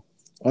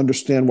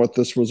 understand what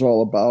this was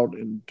all about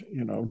and,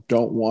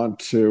 don't want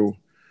to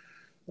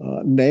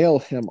nail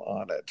him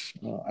on it.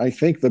 I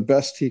think the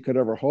best he could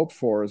ever hope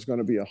for is going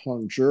to be a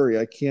hung jury.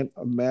 I can't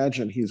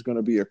imagine he's going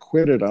to be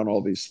acquitted on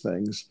all these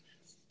things.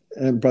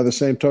 And by the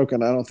same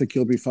token, I don't think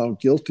he'll be found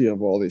guilty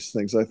of all these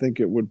things. I think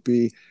it would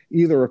be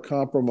either a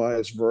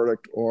compromise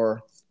verdict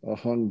or a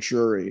hung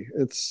jury.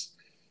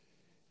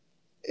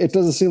 It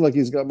doesn't seem like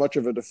he's got much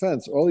of a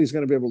defense. All he's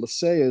going to be able to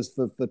say is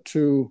that the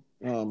 2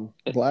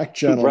 black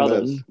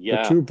gentlemen,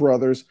 the 2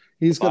 brothers,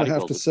 he's going to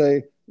have to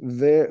say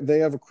they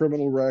have a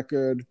criminal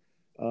record.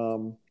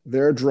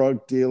 They're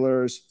drug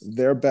dealers,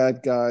 they're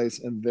bad guys,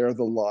 and they're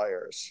the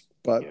liars.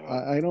 But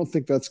I don't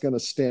think that's going to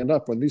stand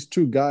up. When these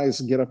 2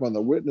 guys get up on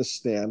the witness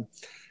stand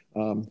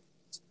and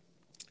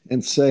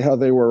say how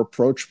they were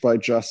approached by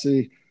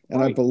Jussie,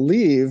 and I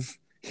believe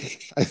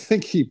I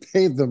think he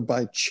paid them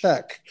by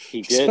check.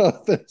 He did.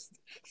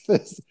 So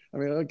I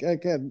mean,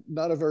 again,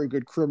 not a very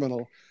good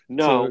criminal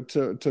No,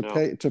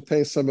 to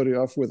pay somebody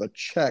off with a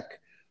check.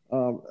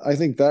 I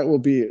think that will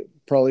be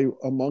probably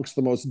amongst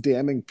the most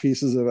damning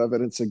pieces of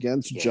evidence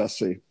against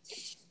Jesse.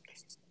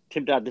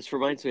 Tim Dodd, this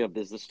reminds me of,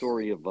 there's the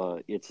story of,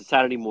 it's a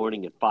Saturday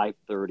morning at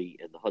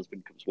 5:30, and the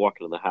husband comes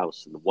walking in the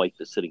house, and the wife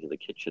is sitting in the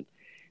kitchen.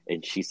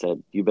 And she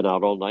said, "You've been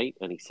out all night?"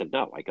 And he said,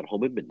 "No, I got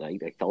home at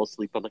midnight. I fell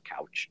asleep on the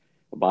couch.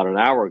 About an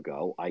hour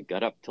ago, I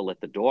got up to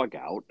let the dog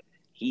out.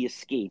 He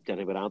escaped, and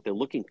I've been out there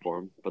looking for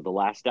him for the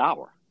last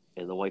hour."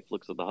 And the wife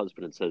looks at the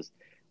husband and says,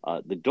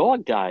 "The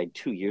dog died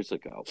 2 years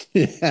ago."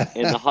 Yeah.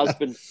 And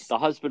the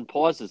husband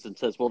pauses and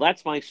says, "Well,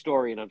 that's my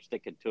story, and I'm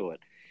sticking to it."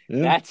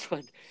 Yeah. That's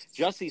what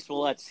Jussie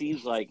Smollett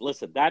seems like.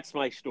 Listen, that's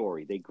my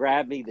story. They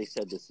grabbed me. They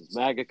said, "This is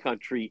MAGA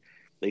country."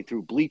 They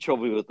threw bleach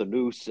over me with a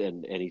noose,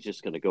 and he's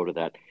just going to go to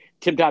that.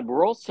 Tim Dodd,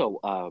 we're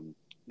also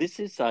this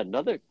is some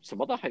other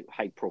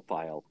high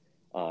profile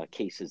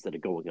cases that are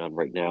going on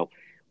right now.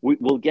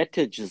 We'll get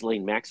to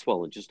Ghislaine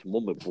Maxwell in just a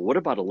moment, but what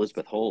about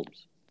Elizabeth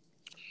Holmes?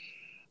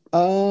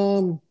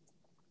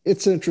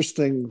 It's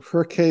interesting.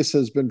 Her case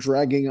has been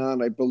dragging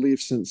on, I believe,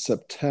 since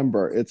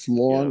September. It's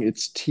long,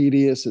 it's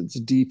tedious, it's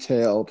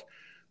detailed.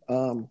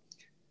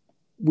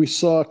 We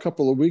saw a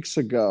couple of weeks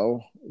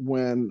ago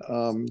when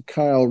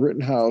Kyle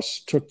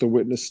Rittenhouse took the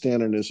witness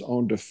stand in his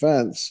own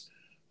defense.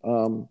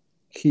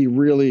 He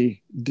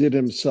really did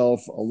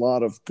himself a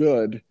lot of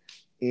good.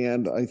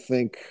 And I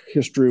think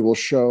history will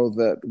show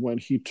that when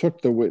he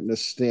took the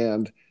witness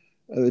stand,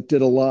 it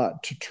did a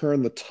lot to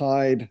turn the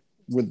tide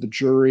with the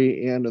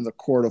jury and in the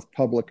court of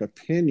public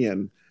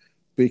opinion,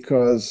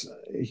 because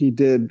he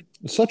did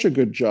such a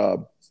good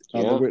job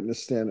on the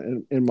witness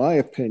stand, in my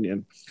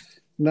opinion.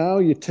 Now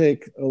you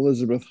take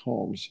Elizabeth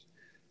Holmes.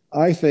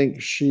 I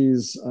think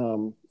she's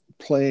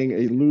playing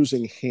a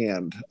losing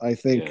hand. I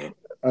think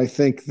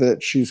that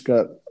she's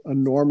got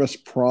enormous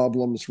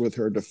problems with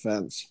her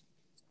defense,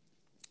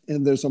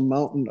 and there's a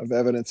mountain of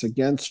evidence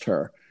against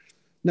her.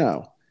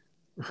 Now,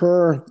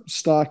 her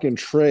stock in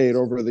trade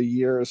over the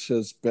years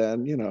has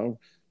been,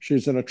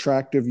 she's an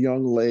attractive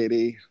young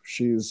lady.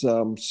 She's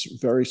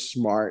very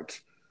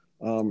smart.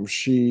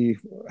 She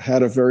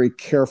had a very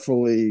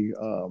carefully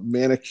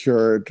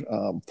manicured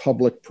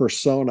public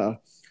persona.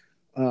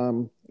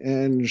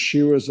 And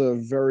she was a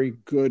very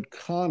good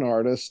con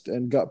artist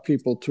and got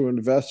people to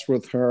invest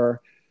with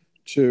her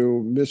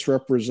to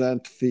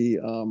misrepresent the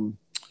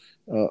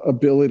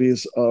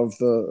abilities of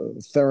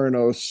the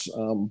Theranos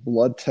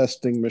blood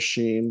testing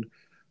machine.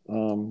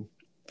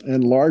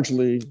 And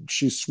largely,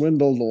 she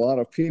swindled a lot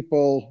of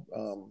people,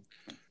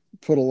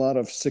 put a lot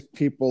of sick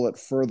people at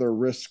further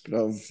risk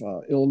of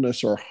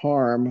illness or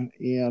harm,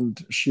 and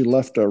she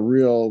left a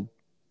real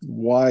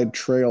wide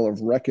trail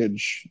of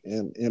wreckage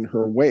in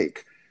her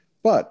wake.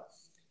 But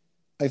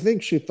I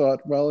think she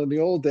thought, well, in the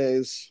old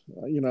days,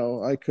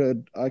 I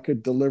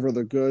could deliver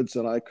the goods,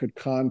 and I could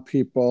con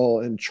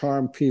people and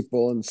charm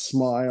people and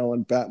smile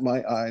and bat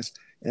my eyes.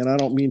 And I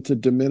don't mean to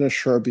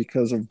diminish her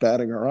because of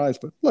batting her eyes,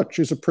 but look,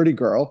 she's a pretty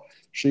girl.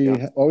 She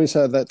always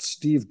had that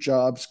Steve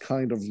Jobs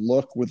kind of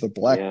look with the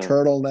black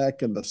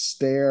turtleneck and the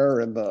stare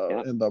and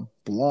the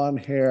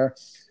blonde hair.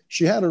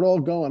 She had it all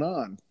going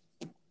on,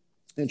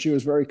 and she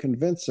was very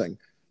convincing.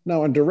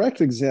 Now, on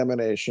direct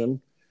examination,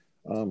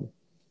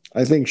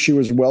 I think she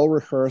was well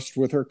rehearsed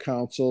with her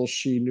counsel.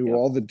 She knew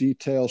all the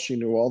details. She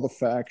knew all the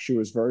facts. She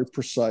was very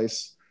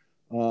precise,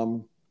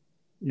 and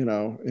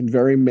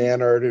very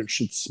mannered, and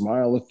she'd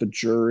smile at the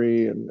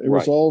jury. And it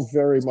was all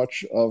very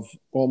much of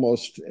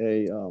almost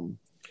a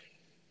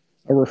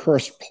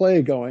rehearsed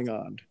play going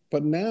on.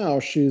 But now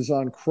she's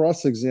on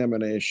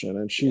cross-examination,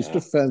 and she's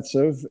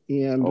defensive,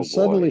 and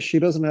suddenly she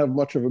doesn't have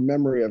much of a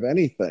memory of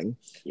anything.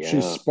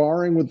 She's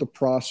sparring with the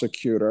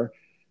prosecutor.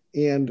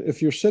 And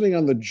if you're sitting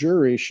on the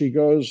jury, she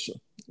goes,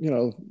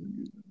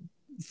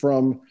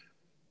 from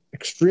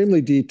extremely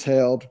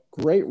detailed,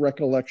 great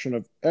recollection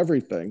of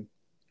everything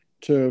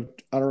to,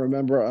 I don't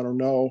remember, I don't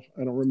know,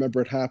 I don't remember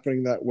it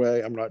happening that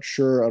way, I'm not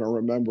sure, I don't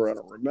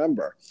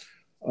remember.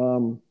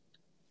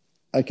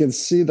 I can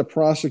see the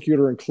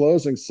prosecutor in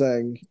closing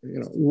saying,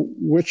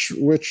 which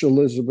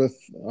Elizabeth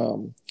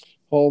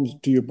Holmes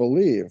do you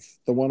believe?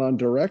 The one on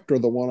direct or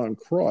the one on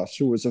cross,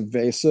 who was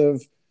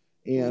evasive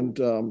and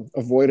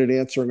avoided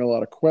answering a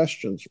lot of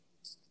questions?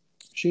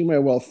 She may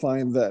well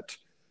find that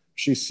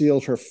she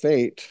sealed her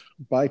fate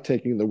by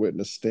taking the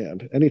witness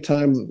stand.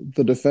 Anytime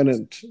the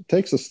defendant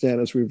takes a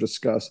stand, as we've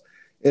discussed,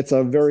 it's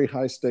a very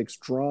high stakes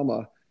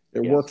drama.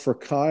 It worked for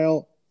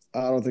Kyle.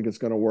 I don't think it's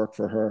going to work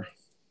for her.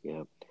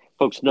 Yeah.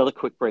 Folks, another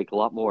quick break. A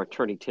lot more.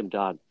 Attorney Tim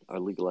Dodd, our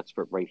legal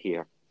expert, right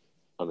here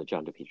on the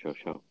John DePietro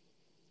Show.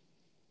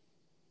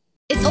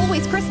 It's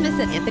always Christmas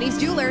at Anthony's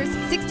Jewelers.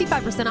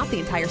 65% off the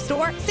entire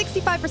store,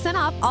 65%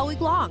 off all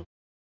week long.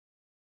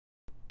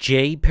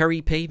 J.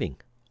 Perry Paving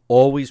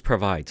always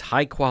provides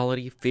high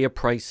quality, fair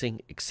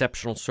pricing,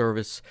 exceptional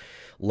service.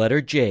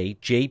 Letter J,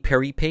 J.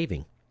 Perry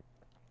Paving.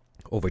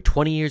 Over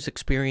 20 years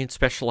experience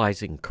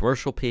specializing in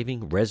commercial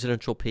paving,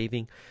 residential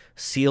paving,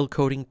 seal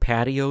coating,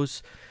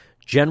 patios,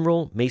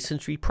 general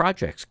masonry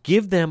projects.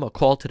 Give them a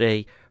call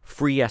today.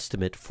 Free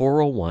estimate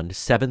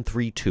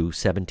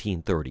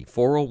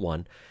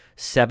 401-732-1730.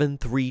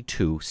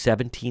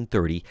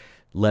 401-732-1730.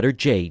 Letter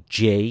J,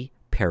 J.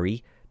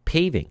 Perry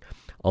Paving.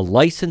 A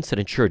licensed and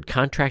insured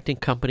contracting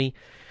company.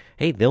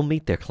 Hey, they'll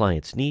meet their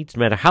clients' needs,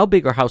 no matter how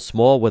big or how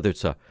small, whether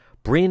it's a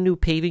brand new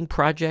paving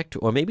project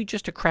or maybe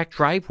just a cracked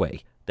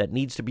driveway that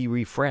needs to be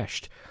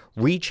refreshed.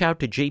 Reach out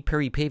to J.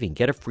 Perry Paving.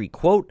 Get a free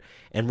quote.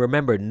 And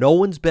remember, no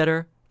one's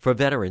better for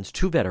veterans,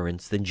 to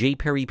veterans, than J.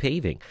 Perry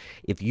Paving.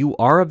 If you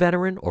are a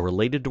veteran or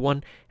related to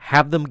one,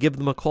 give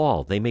them a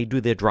call. They may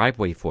do their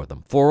driveway for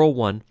them.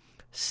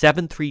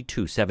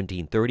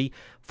 401-732-1730.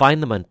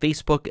 Find them on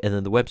Facebook, and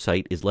then the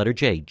website is letter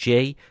J,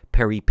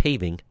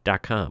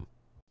 jperrypaving.com.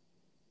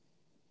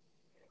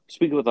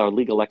 Speaking with our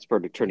legal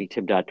expert, Attorney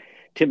Tim Dodd.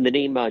 Tim, the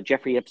name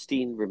Jeffrey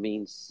Epstein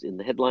remains in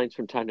the headlines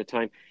from time to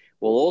time.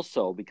 Well,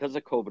 also, because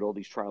of COVID, all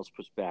these trials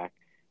pushed back.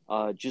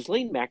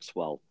 Ghislaine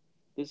Maxwell,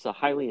 this is a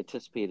highly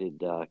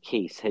anticipated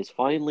case, has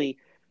finally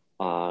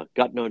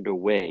gotten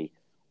underway.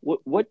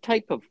 What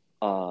type of,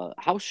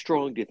 how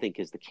strong do you think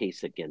is the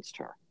case against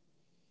her?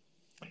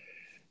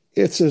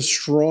 It's as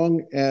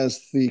strong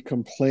as the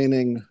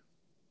complaining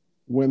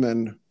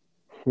women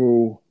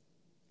who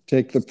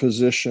take the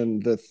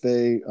position that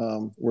they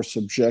were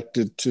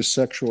subjected to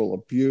sexual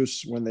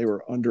abuse when they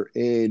were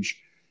underage,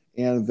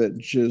 and that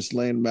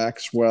Ghislaine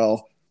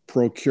Maxwell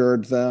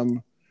procured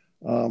them.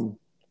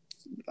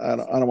 I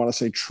don't want to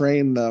say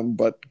train them,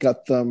 but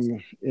got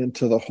them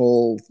into the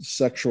whole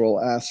sexual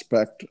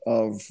aspect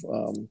of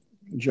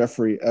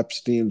Jeffrey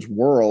Epstein's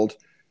world,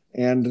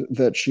 and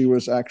that she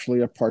was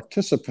actually a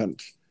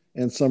participant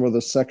in some of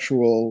the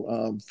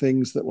sexual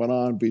things that went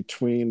on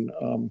between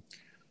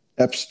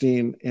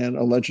Epstein and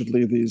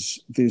allegedly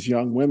these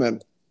young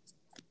women.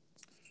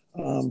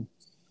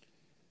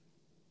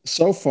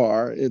 So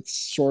far, it's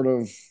sort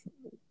of,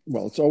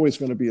 well, it's always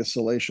going to be a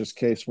salacious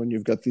case when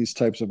you've got these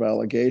types of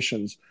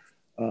allegations.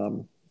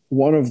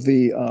 One of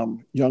the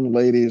young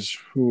ladies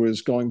who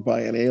is going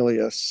by an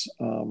alias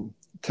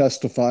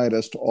testified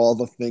as to all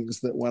the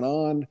things that went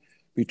on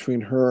between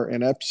her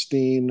and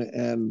Epstein,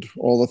 and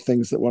all the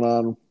things that went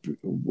on,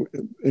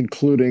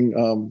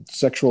 including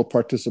sexual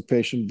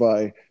participation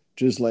by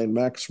Ghislaine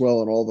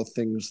Maxwell, and all the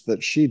things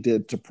that she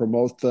did to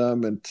promote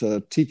them and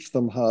to teach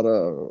them how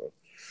to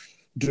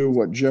do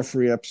what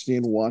Jeffrey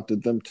Epstein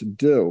wanted them to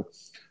do.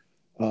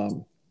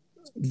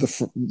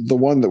 The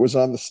one that was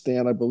on the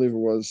stand, I believe it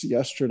was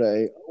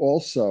yesterday,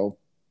 also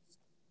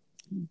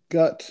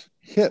got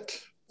hit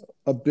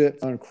a bit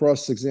on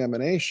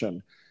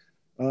cross-examination.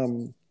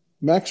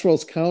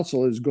 Maxwell's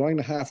counsel is going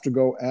to have to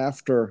go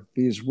after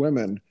these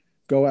women,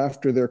 go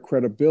after their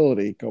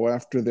credibility, go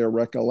after their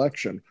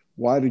recollection.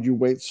 Why did you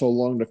wait so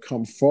long to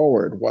come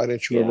forward? Why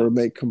didn't you ever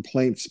make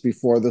complaints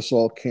before this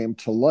all came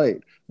to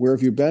light? Where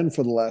have you been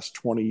for the last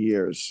 20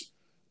 years?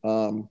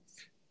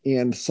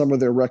 And some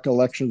of their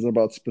recollections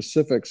about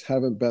specifics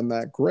haven't been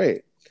that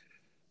great.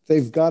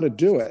 They've got to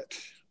do it,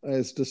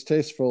 as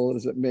distasteful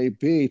as it may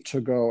be, to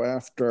go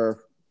after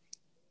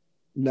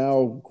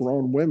now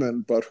grown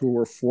women, but who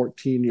were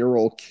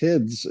 14-year-old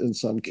kids in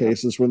some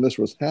cases when this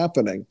was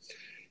happening.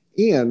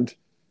 And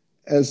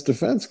as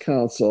defense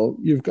counsel,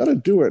 you've got to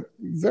do it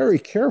very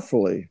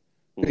carefully,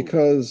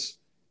 because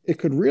it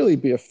could really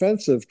be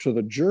offensive to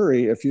the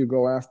jury if you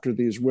go after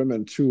these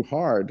women too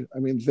hard. I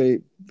mean, they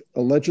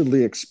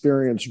allegedly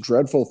experienced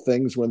dreadful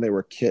things when they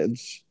were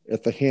kids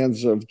at the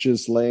hands of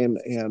Ghislaine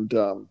and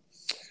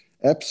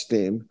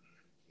Epstein.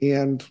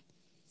 And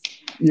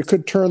you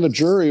could turn the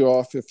jury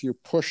off if you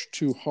push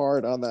too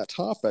hard on that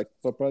topic.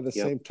 But by the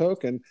same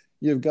token,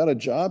 you've got a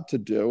job to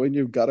do, and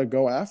you've got to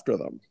go after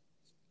them.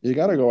 You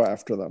got to go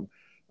after them.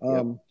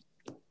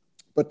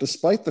 But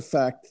despite the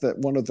fact that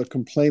one of the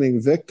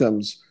complaining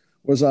victims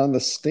was on the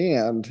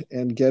stand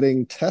and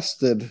getting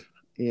tested,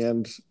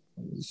 and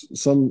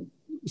some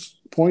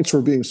points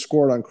were being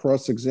scored on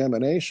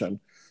cross-examination,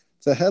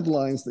 the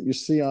headlines that you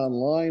see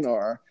online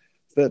are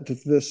that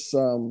this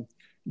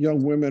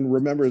young woman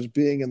remembers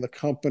being in the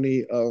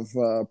company of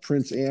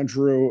Prince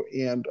Andrew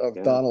and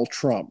of Donald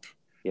Trump.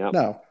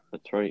 Now,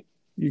 that's right.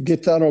 You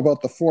get down to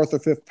about the fourth or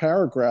fifth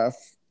paragraph,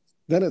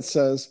 then it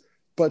says,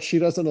 but she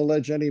doesn't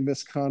allege any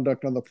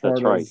misconduct on the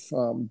part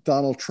of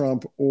Donald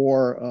Trump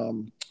or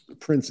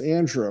Prince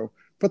Andrew.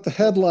 But the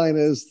headline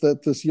is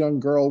that this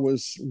young girl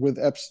was with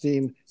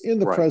Epstein in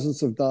the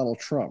presence of Donald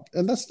Trump.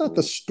 And that's not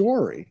the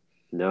story.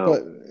 No.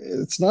 But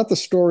it's not the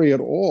story at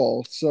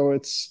all. So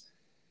it's,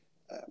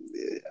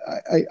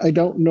 I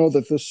don't know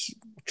that this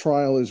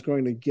trial is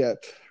going to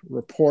get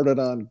reported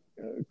on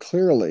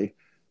clearly,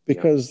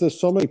 because there's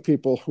so many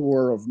people who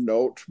are of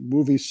note,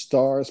 movie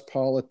stars,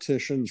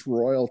 politicians,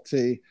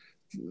 royalty.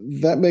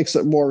 That makes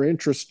it more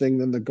interesting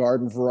than the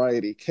garden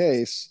variety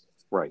case.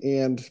 Right.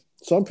 And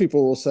some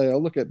people will say, oh,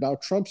 look at now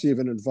Trump's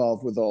even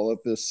involved with all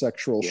of this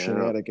sexual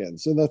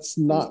shenanigans. And that's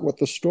not what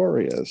the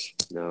story is.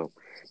 No.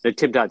 Now,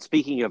 Tim Dodd,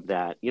 speaking of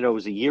that, it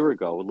was a year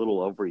ago, a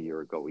little over a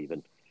year ago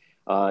even,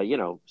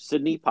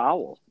 Sidney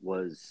Powell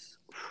was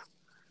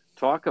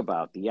talk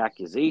about the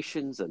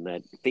accusations and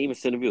that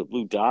famous interview with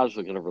Lou Dodge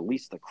were going to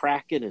release the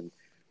Kraken. And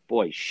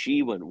boy,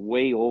 she went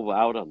way over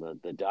out on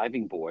the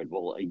diving board.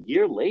 Well, a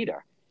year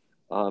later,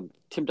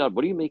 Tim Dodd,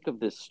 what do you make of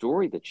this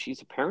story that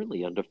she's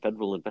apparently under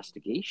federal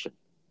investigation?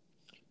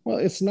 Well,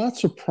 it's not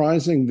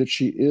surprising that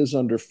she is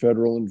under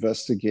federal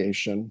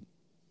investigation.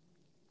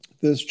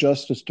 This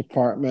Justice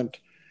Department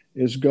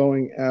is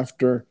going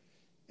after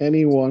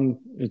anyone,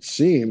 it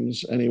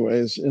seems,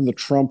 anyways, in the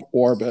Trump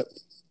orbit.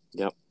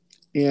 Yep.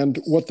 And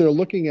what they're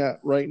looking at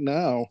right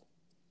now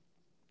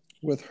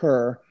with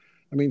her,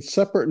 I mean,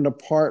 separate and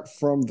apart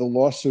from the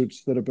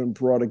lawsuits that have been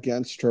brought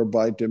against her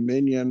by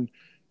Dominion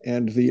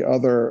and the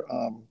other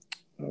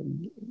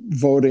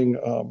voting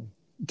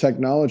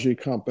technology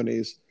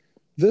companies,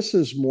 this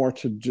is more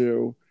to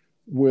do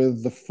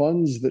with the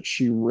funds that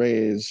she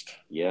raised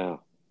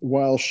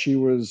while she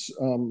was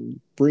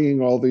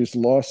bringing all these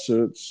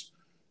lawsuits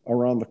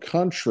around the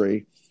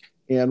country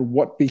and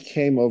what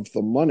became of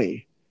the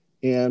money.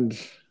 And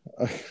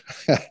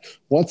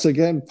once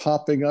again,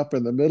 popping up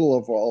in the middle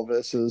of all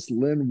this is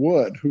Lynn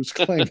Wood, who's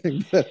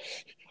claiming that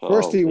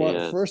first he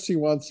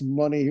wants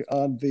money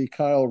on the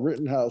Kyle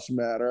Rittenhouse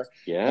matter,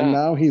 and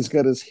now he's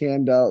got his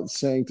hand out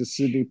saying to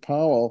Sidney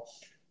Powell,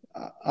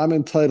 "I'm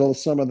entitled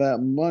to some of that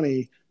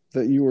money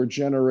that you were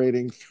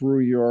generating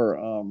through your,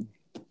 I'm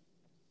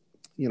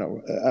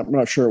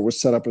not sure it was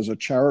set up as a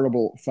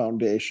charitable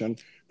foundation,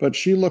 but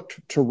she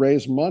looked to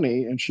raise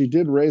money, and she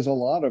did raise a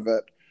lot of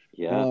it."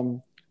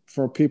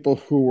 For people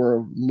who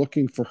were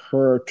looking for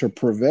her to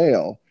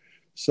prevail.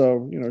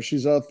 So,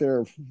 she's out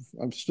there.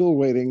 I'm still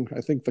waiting.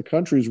 I think the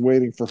country's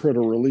waiting for her to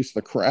release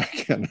the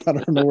Kraken. I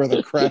don't know where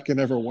the Kraken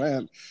ever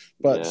went,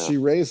 but she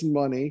raised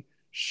money.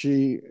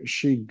 She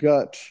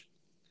got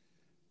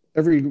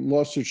every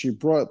lawsuit she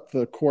brought,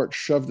 the court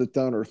shoved it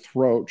down her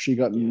throat. She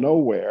got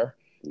nowhere.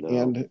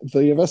 And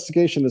the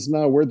investigation is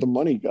now, where'd the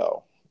money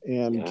go?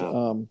 And,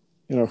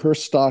 her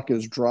stock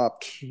is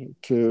dropped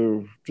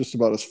to just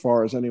about as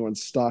far as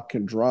anyone's stock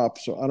can drop.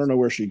 So I don't know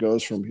where she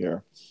goes from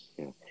here.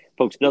 Yeah.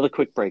 Folks, another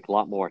quick break. A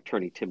lot more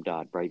Attorney Tim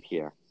Dodd right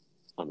here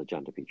on the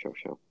John DePietro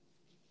Show.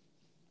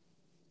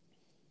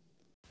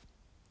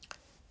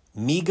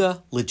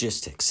 MEGA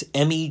Logistics,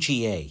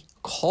 MEGA.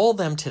 Call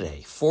them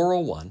today,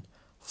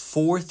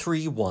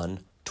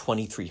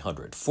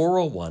 401-431-2300.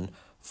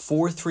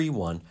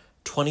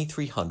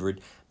 401-431-2300,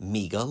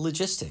 MEGA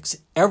Logistics.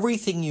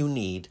 Everything you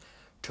need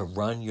to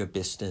run your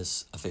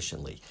business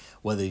efficiently.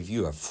 Whether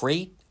you are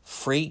freight,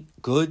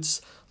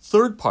 goods,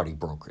 third-party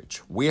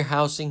brokerage,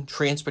 warehousing,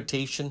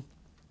 transportation,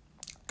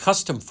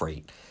 custom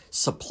freight,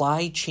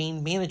 supply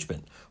chain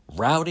management,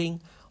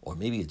 routing, or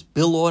maybe it's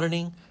bill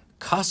ordering,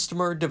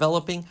 customer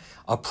developing,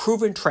 a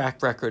proven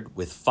track record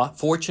with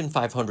Fortune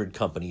 500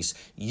 companies,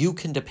 you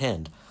can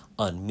depend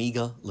on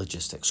MEGA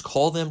Logistics.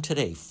 Call them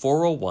today,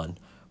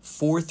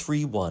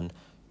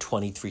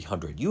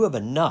 401-431-2300. You have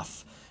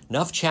enough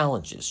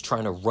challenges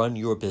trying to run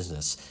your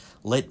business.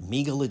 Let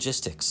MEGA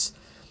Logistics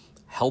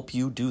help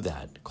you do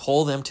that.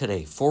 Call them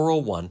today,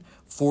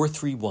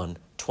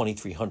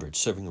 401-431-2300,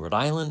 serving Rhode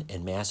Island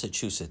and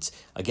Massachusetts.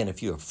 Again,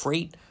 if you have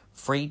freight,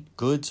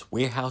 goods,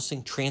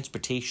 warehousing,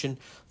 transportation,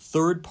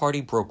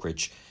 third-party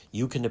brokerage,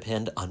 you can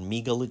depend on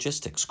MEGA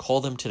Logistics.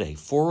 Call them today,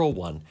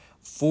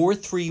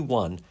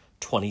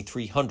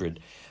 401-431-2300,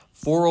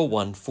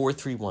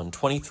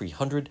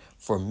 401-431-2300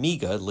 for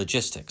MEGA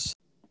Logistics.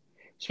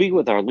 Speaking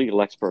with our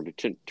legal expert,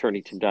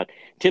 Attorney Tim Dodd.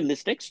 Tim,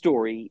 this next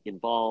story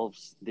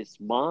involves this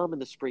mom in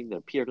the spring that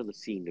appeared on the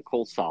scene,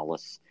 Nicole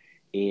Salas,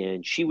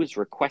 and she was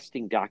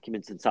requesting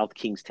documents in South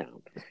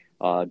Kingstown.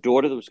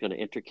 Daughter that was going to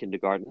enter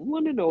kindergarten,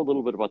 wanted to know a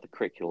little bit about the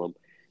curriculum.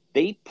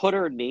 They put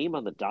her name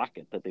on the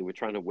docket that they were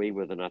trying to weigh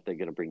whether or not they're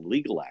going to bring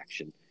legal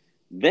action.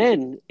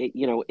 Then,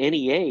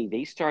 NEA,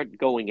 they start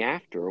going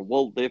after her.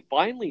 Well, they're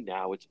finally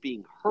now, it's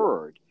being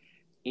heard.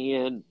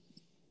 And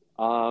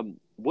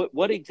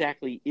what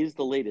exactly is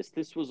the latest?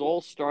 This was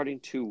all starting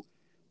to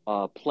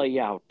play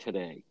out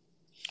today.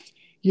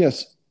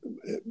 Yes.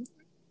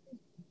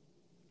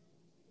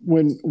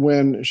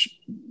 When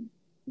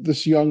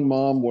this young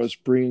mom was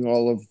bringing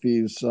all of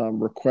these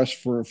requests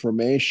for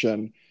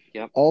information,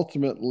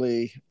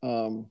 ultimately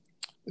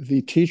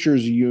the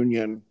teachers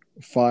union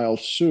filed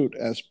suit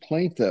as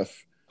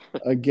plaintiff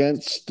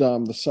against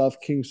the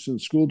South Kingston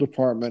School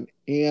Department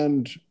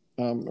and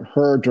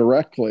her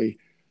directly.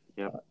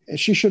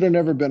 She should have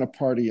never been a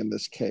party in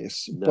this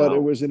case, but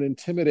it was an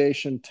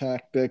intimidation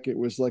tactic. It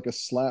was like a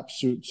slap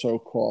suit,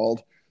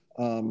 so-called.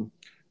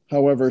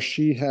 However,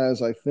 she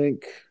has, I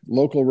think,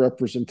 local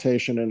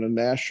representation and a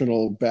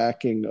national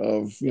backing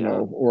of,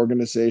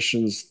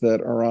 organizations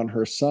that are on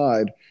her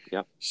side.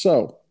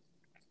 So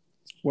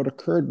what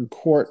occurred in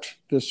court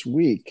this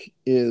week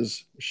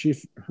is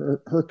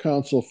her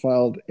counsel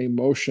filed a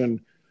motion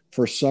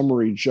for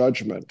summary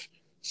judgment,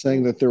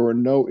 saying that there were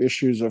no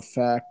issues of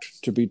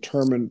fact to be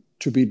determined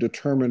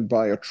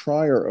by a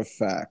trier of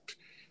fact.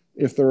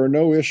 if there are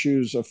no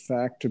issues of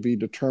fact to be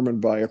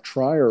determined by a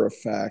trier of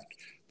fact,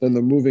 then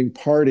the moving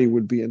party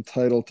would be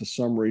entitled to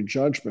summary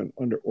judgment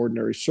under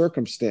ordinary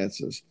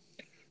circumstances.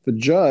 The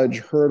judge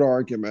heard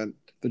argument.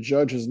 The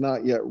judge has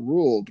not yet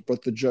ruled,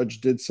 but the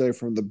judge did say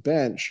from the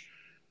bench,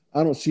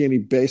 I don't see any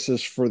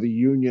basis for the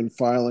union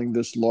filing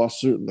this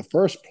lawsuit in the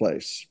first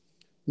place.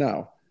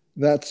 Now,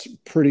 that's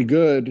pretty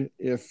good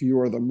if you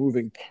are the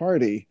moving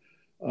party.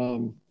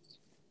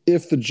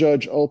 If the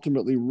judge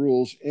ultimately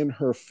rules in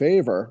her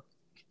favor,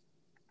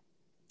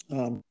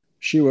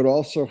 she would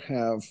also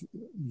have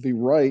the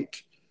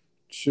right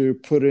to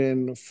put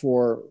in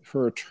for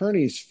her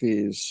attorney's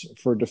fees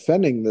for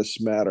defending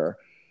this matter.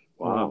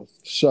 Wow.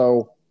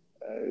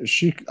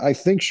 I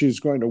think she's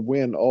going to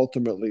win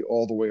ultimately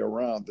all the way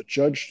around. The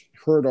judge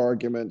heard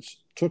arguments,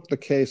 took the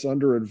case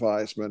under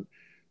advisement,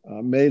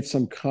 made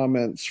some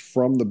comments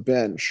from the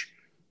bench,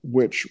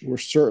 which were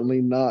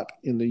certainly not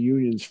in the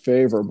union's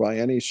favor by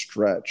any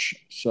stretch.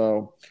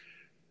 So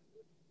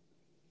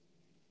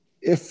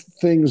if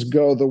things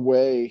go the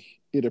way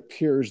it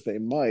appears they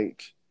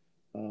might,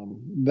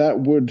 that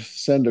would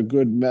send a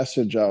good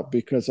message out,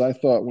 because I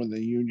thought when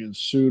the union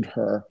sued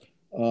her,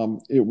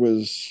 it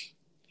was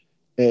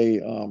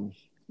a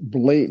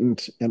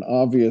blatant and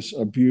obvious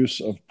abuse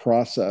of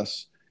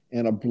process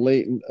and a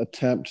blatant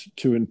attempt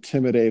to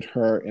intimidate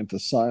her and to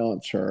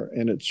silence her,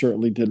 and it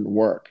certainly didn't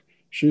work.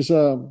 She's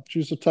a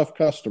tough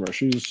customer.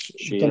 She's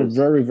done a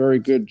very, very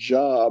good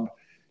job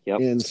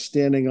in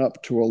standing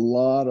up to a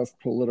lot of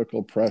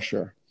political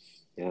pressure.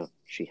 Yeah,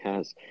 she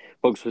has.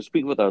 Folks, we're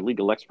speaking with our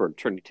legal expert,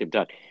 Attorney Tim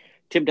Dodd.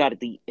 Tim Dodd, at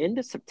the end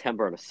of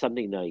September on a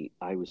Sunday night,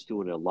 I was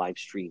doing a live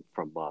stream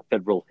from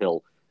Federal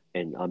Hill,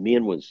 and a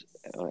man was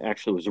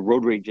was a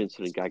road rage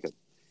incident. A guy got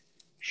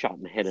shot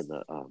in the head in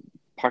the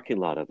parking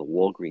lot of the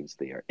Walgreens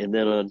there. And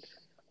then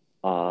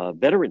on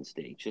Veterans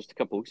Day, just a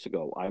couple of weeks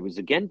ago, I was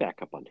again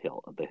back up on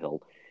the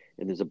hill,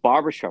 and there's a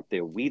barbershop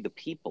there, We the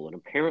People, and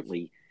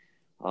apparently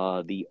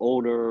the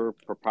owner,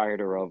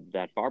 proprietor of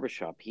that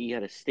barbershop, he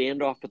had a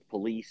standoff with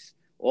police.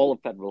 All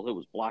of Federal Hill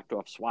was blocked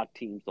off, SWAT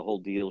teams, the whole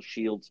deal,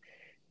 shields,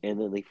 and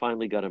then they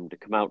finally got him to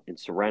come out and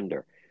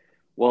surrender.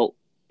 Well,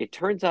 it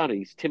turns out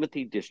he's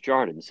Timothy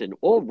Desjardins, and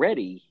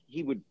already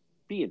he would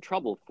be in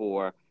trouble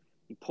for,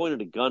 he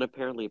pointed a gun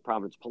apparently at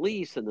Providence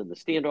police, and then the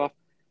standoff.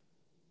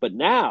 But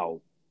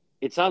now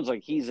it sounds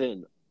like he's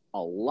in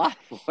a lot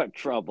more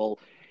trouble,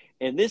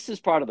 and this is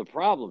part of the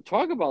problem.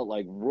 Talk about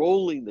like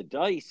rolling the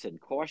dice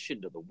and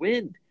caution to the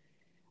wind.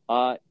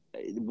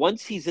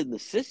 Once he's in the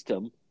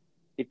system,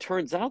 it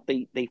turns out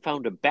they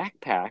found a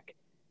backpack.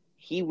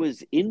 He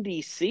was in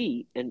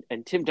D.C.,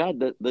 and Tim Dodd,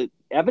 the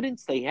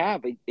evidence they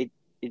have, it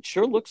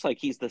sure looks like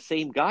he's the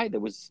same guy that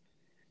was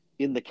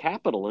in the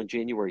Capitol on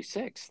January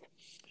 6th.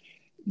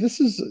 This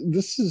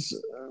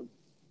is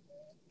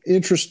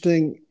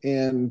interesting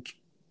and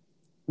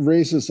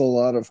raises a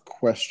lot of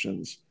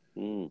questions.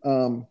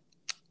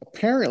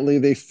 Apparently,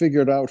 they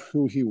figured out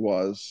who he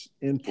was,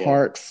 in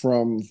part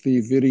from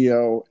the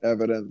video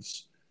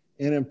evidence,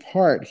 and in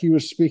part, he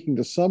was speaking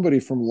to somebody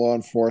from law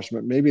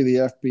enforcement, maybe the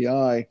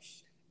FBI,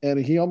 and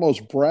he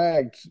almost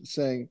bragged,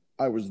 saying,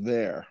 I was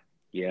there.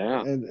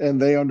 Yeah. And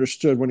they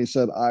understood when he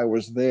said, I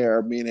was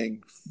there,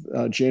 meaning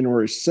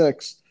January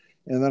 6th.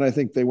 And then I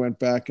think they went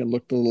back and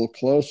looked a little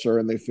closer,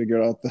 and they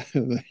figured out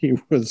that he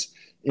was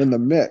in the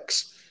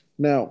mix.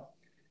 Now,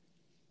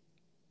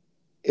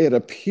 it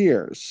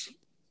appears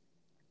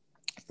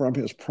from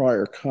his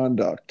prior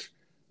conduct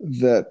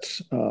that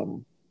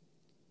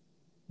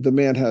the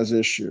man has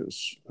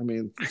issues. I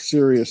mean,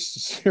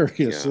 serious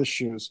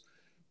issues.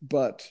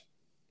 But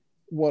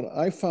what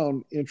I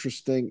found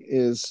interesting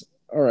is,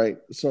 all right,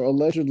 so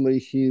allegedly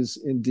he's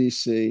in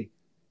D.C.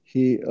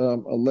 He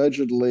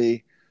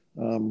allegedly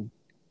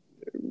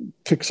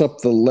picks up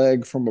the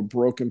leg from a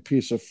broken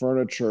piece of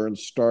furniture and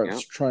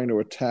starts trying to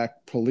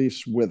attack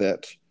police with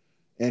it.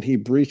 And he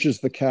breaches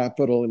the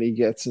Capitol and he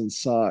gets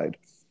inside.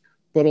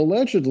 But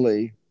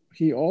allegedly,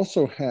 he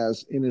also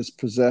has in his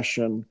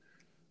possession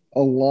a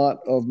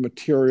lot of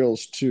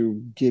materials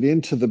to get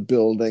into the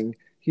building.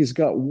 He's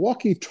got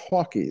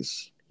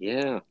walkie-talkies.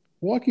 Yeah.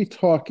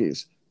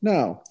 Walkie-talkies.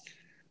 Now,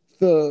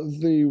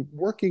 the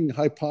working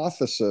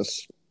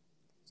hypothesis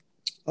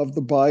of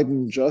the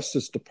Biden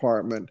Justice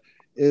Department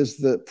is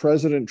that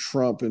President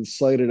Trump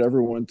incited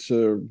everyone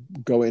to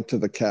go into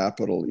the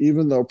Capitol,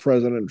 even though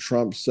President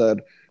Trump said,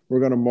 we're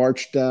going to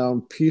march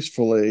down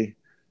peacefully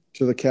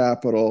to the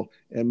Capitol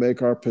and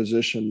make our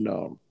position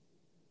known.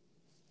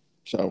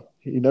 So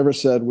he never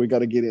said we got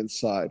to get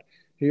inside.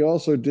 He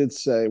also did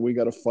say we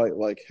got to fight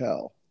like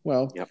hell.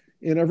 Well,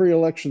 in every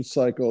election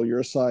cycle,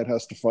 your side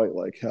has to fight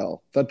like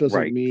hell. That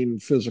doesn't mean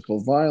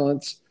physical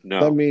violence. No.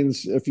 That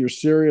means if you're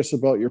serious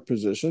about your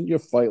position, you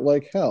fight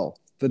like hell.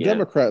 The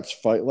Democrats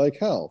fight like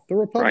hell. The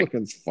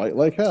Republicans fight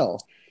like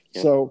hell.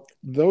 Yeah. So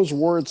those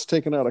words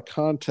taken out of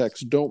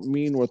context don't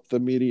mean what the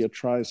media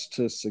tries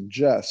to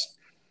suggest.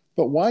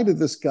 But why did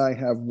this guy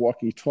have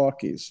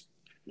walkie-talkies?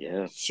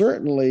 Yeah.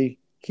 Certainly,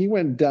 he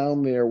went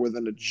down there with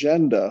an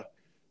agenda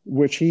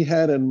which he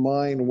had in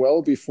mind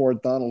well before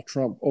Donald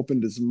Trump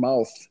opened his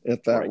mouth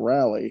at that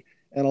rally.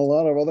 And a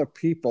lot of other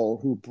people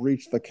who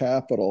breached the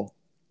Capitol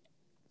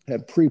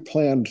had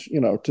pre-planned,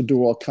 to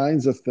do all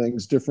kinds of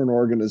things, different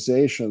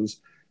organizations.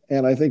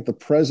 And I think the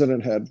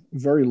president had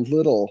very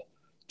little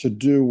to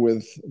do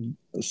with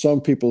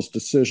some people's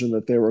decision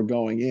that they were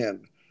going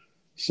in.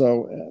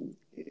 So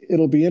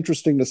it'll be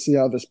interesting to see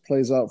how this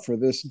plays out for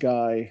this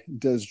guy,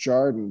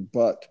 Desjardins.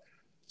 But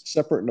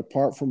separate and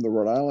apart from the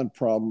Rhode Island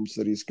problems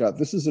that he's got,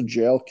 this is a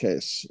jail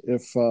case.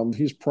 If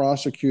he's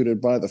prosecuted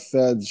by the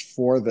feds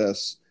for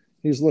this,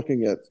 he's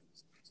looking at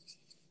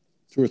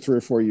 2 or 3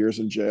 or 4 years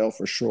in jail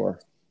for sure.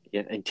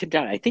 Yeah, and Tim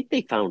Dodd, I think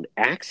they found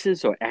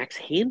axes or axe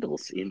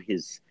handles in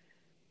his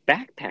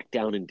backpack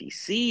down in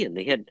D.C. And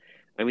they had,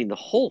 the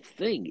whole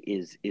thing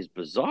is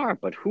bizarre.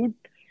 But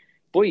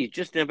you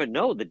just never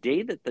know. The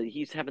day that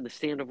he's having the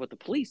standoff with the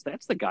police,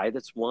 that's the guy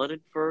that's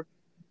wanted for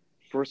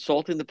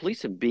assaulting the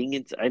police and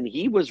and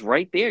he was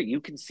right there. You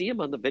can see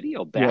him on the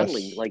video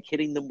battling, like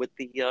hitting them with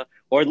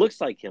or it looks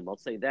like him. I'll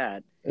say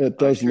that. It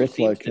does look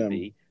like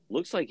him.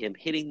 Looks like him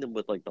hitting them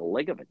with like the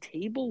leg of a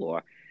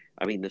table,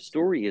 the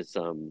story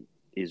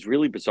is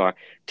really bizarre.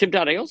 Tim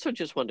Dodd, I also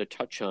just wanted to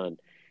touch on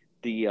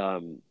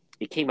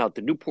it came out,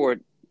 the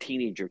Newport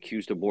teenager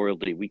accused of Memorial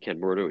Day weekend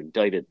murder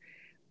indicted.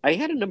 I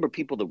had a number of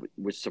people that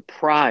were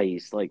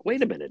surprised, like,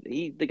 wait a minute,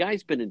 the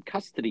guy's been in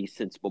custody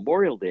since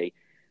Memorial Day.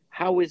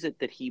 How is it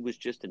that he was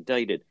just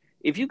indicted?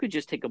 If you could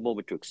just take a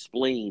moment to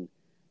explain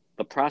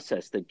the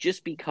process, that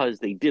just because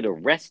they did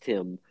arrest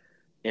him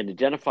and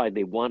identified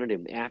they wanted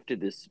him after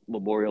this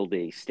Memorial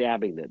Day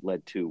stabbing that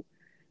led to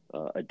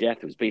a death,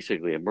 it was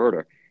basically a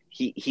murder,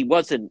 he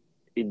wasn't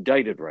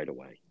indicted right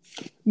away.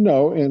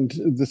 No, and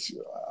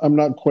I'm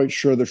not quite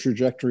sure the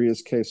trajectory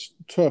his case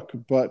took,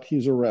 but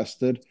he's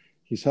arrested.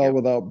 He's held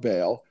without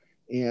bail.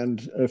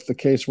 And if the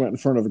case went in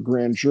front of a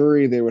grand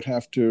jury, they would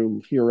have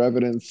to hear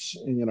evidence.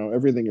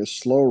 Everything is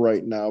slow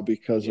right now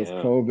because of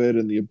COVID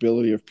and the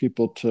ability of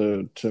people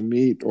to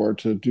meet or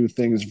to do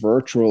things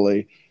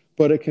virtually.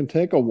 But it can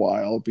take a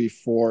while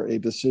before a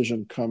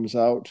decision comes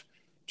out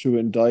to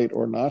indict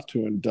or not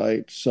to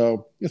indict.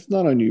 So it's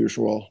not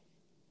unusual.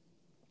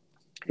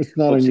 It's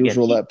not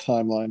unusual, that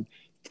timeline.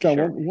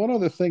 John, one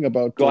other thing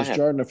about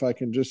Desjardins, if I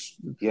can just...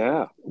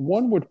 Yeah.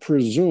 One would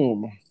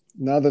presume,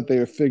 now that they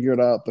have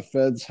figured out, the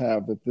feds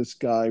have, that this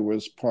guy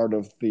was part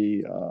of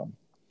the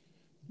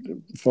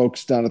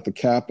folks down at the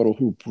Capitol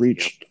who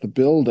breached the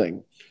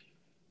building.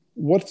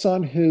 What's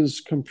on his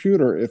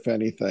computer, if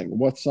anything?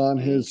 What's on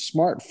his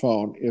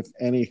smartphone, if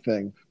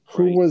anything?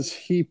 Who was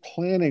he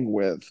planning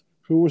with?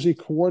 Who was he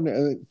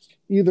coordinating?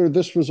 Either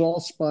this was all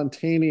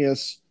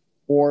spontaneous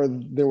or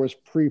there was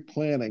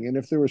pre-planning. And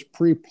if there was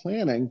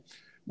pre-planning,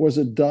 was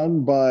it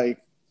done by,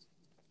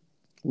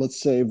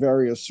 let's say,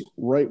 various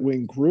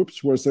right-wing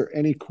groups? Was there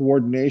any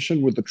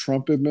coordination with the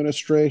Trump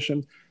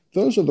administration?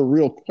 Those are the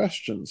real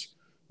questions.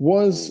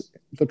 Was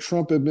the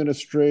Trump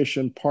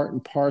administration part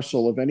and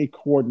parcel of any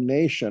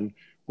coordination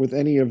with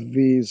any of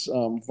these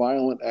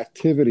violent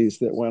activities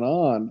that went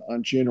on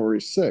January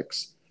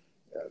 6th?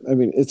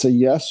 It's a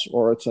yes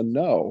or it's a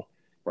no.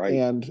 Right.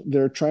 And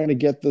they're trying to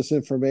get this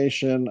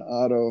information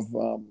out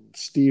of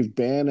Steve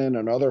Bannon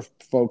and other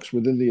folks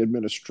within the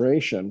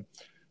administration.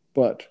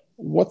 But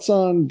what's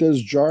on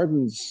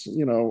Desjardins'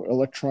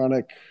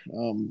 electronic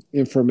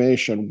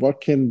information? What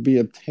can be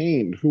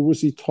obtained? Who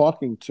was he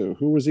talking to?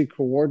 Who was he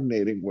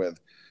coordinating with?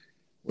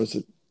 Was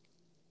it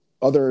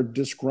other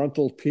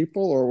disgruntled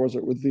people, or was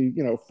it with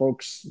the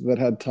folks that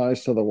had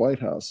ties to the White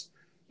House?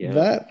 Yeah.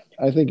 That,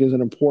 I think, is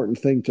an important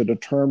thing to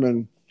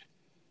determine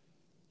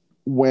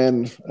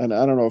when, and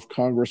I don't know if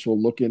Congress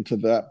will look into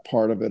that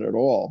part of it at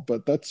all,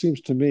 but that seems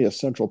to me a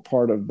central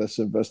part of this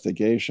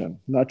investigation,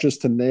 not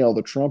just to nail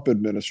the Trump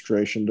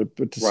administration,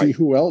 but to see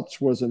who else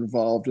was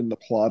involved in the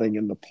plotting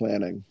and the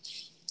planning.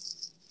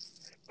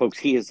 Folks,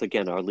 he is,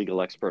 again, our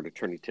legal expert,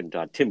 Attorney Tim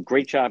Dodd. Tim,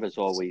 great job as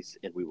always,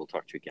 and we will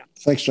talk to you again.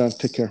 Thanks, John.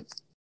 Take care.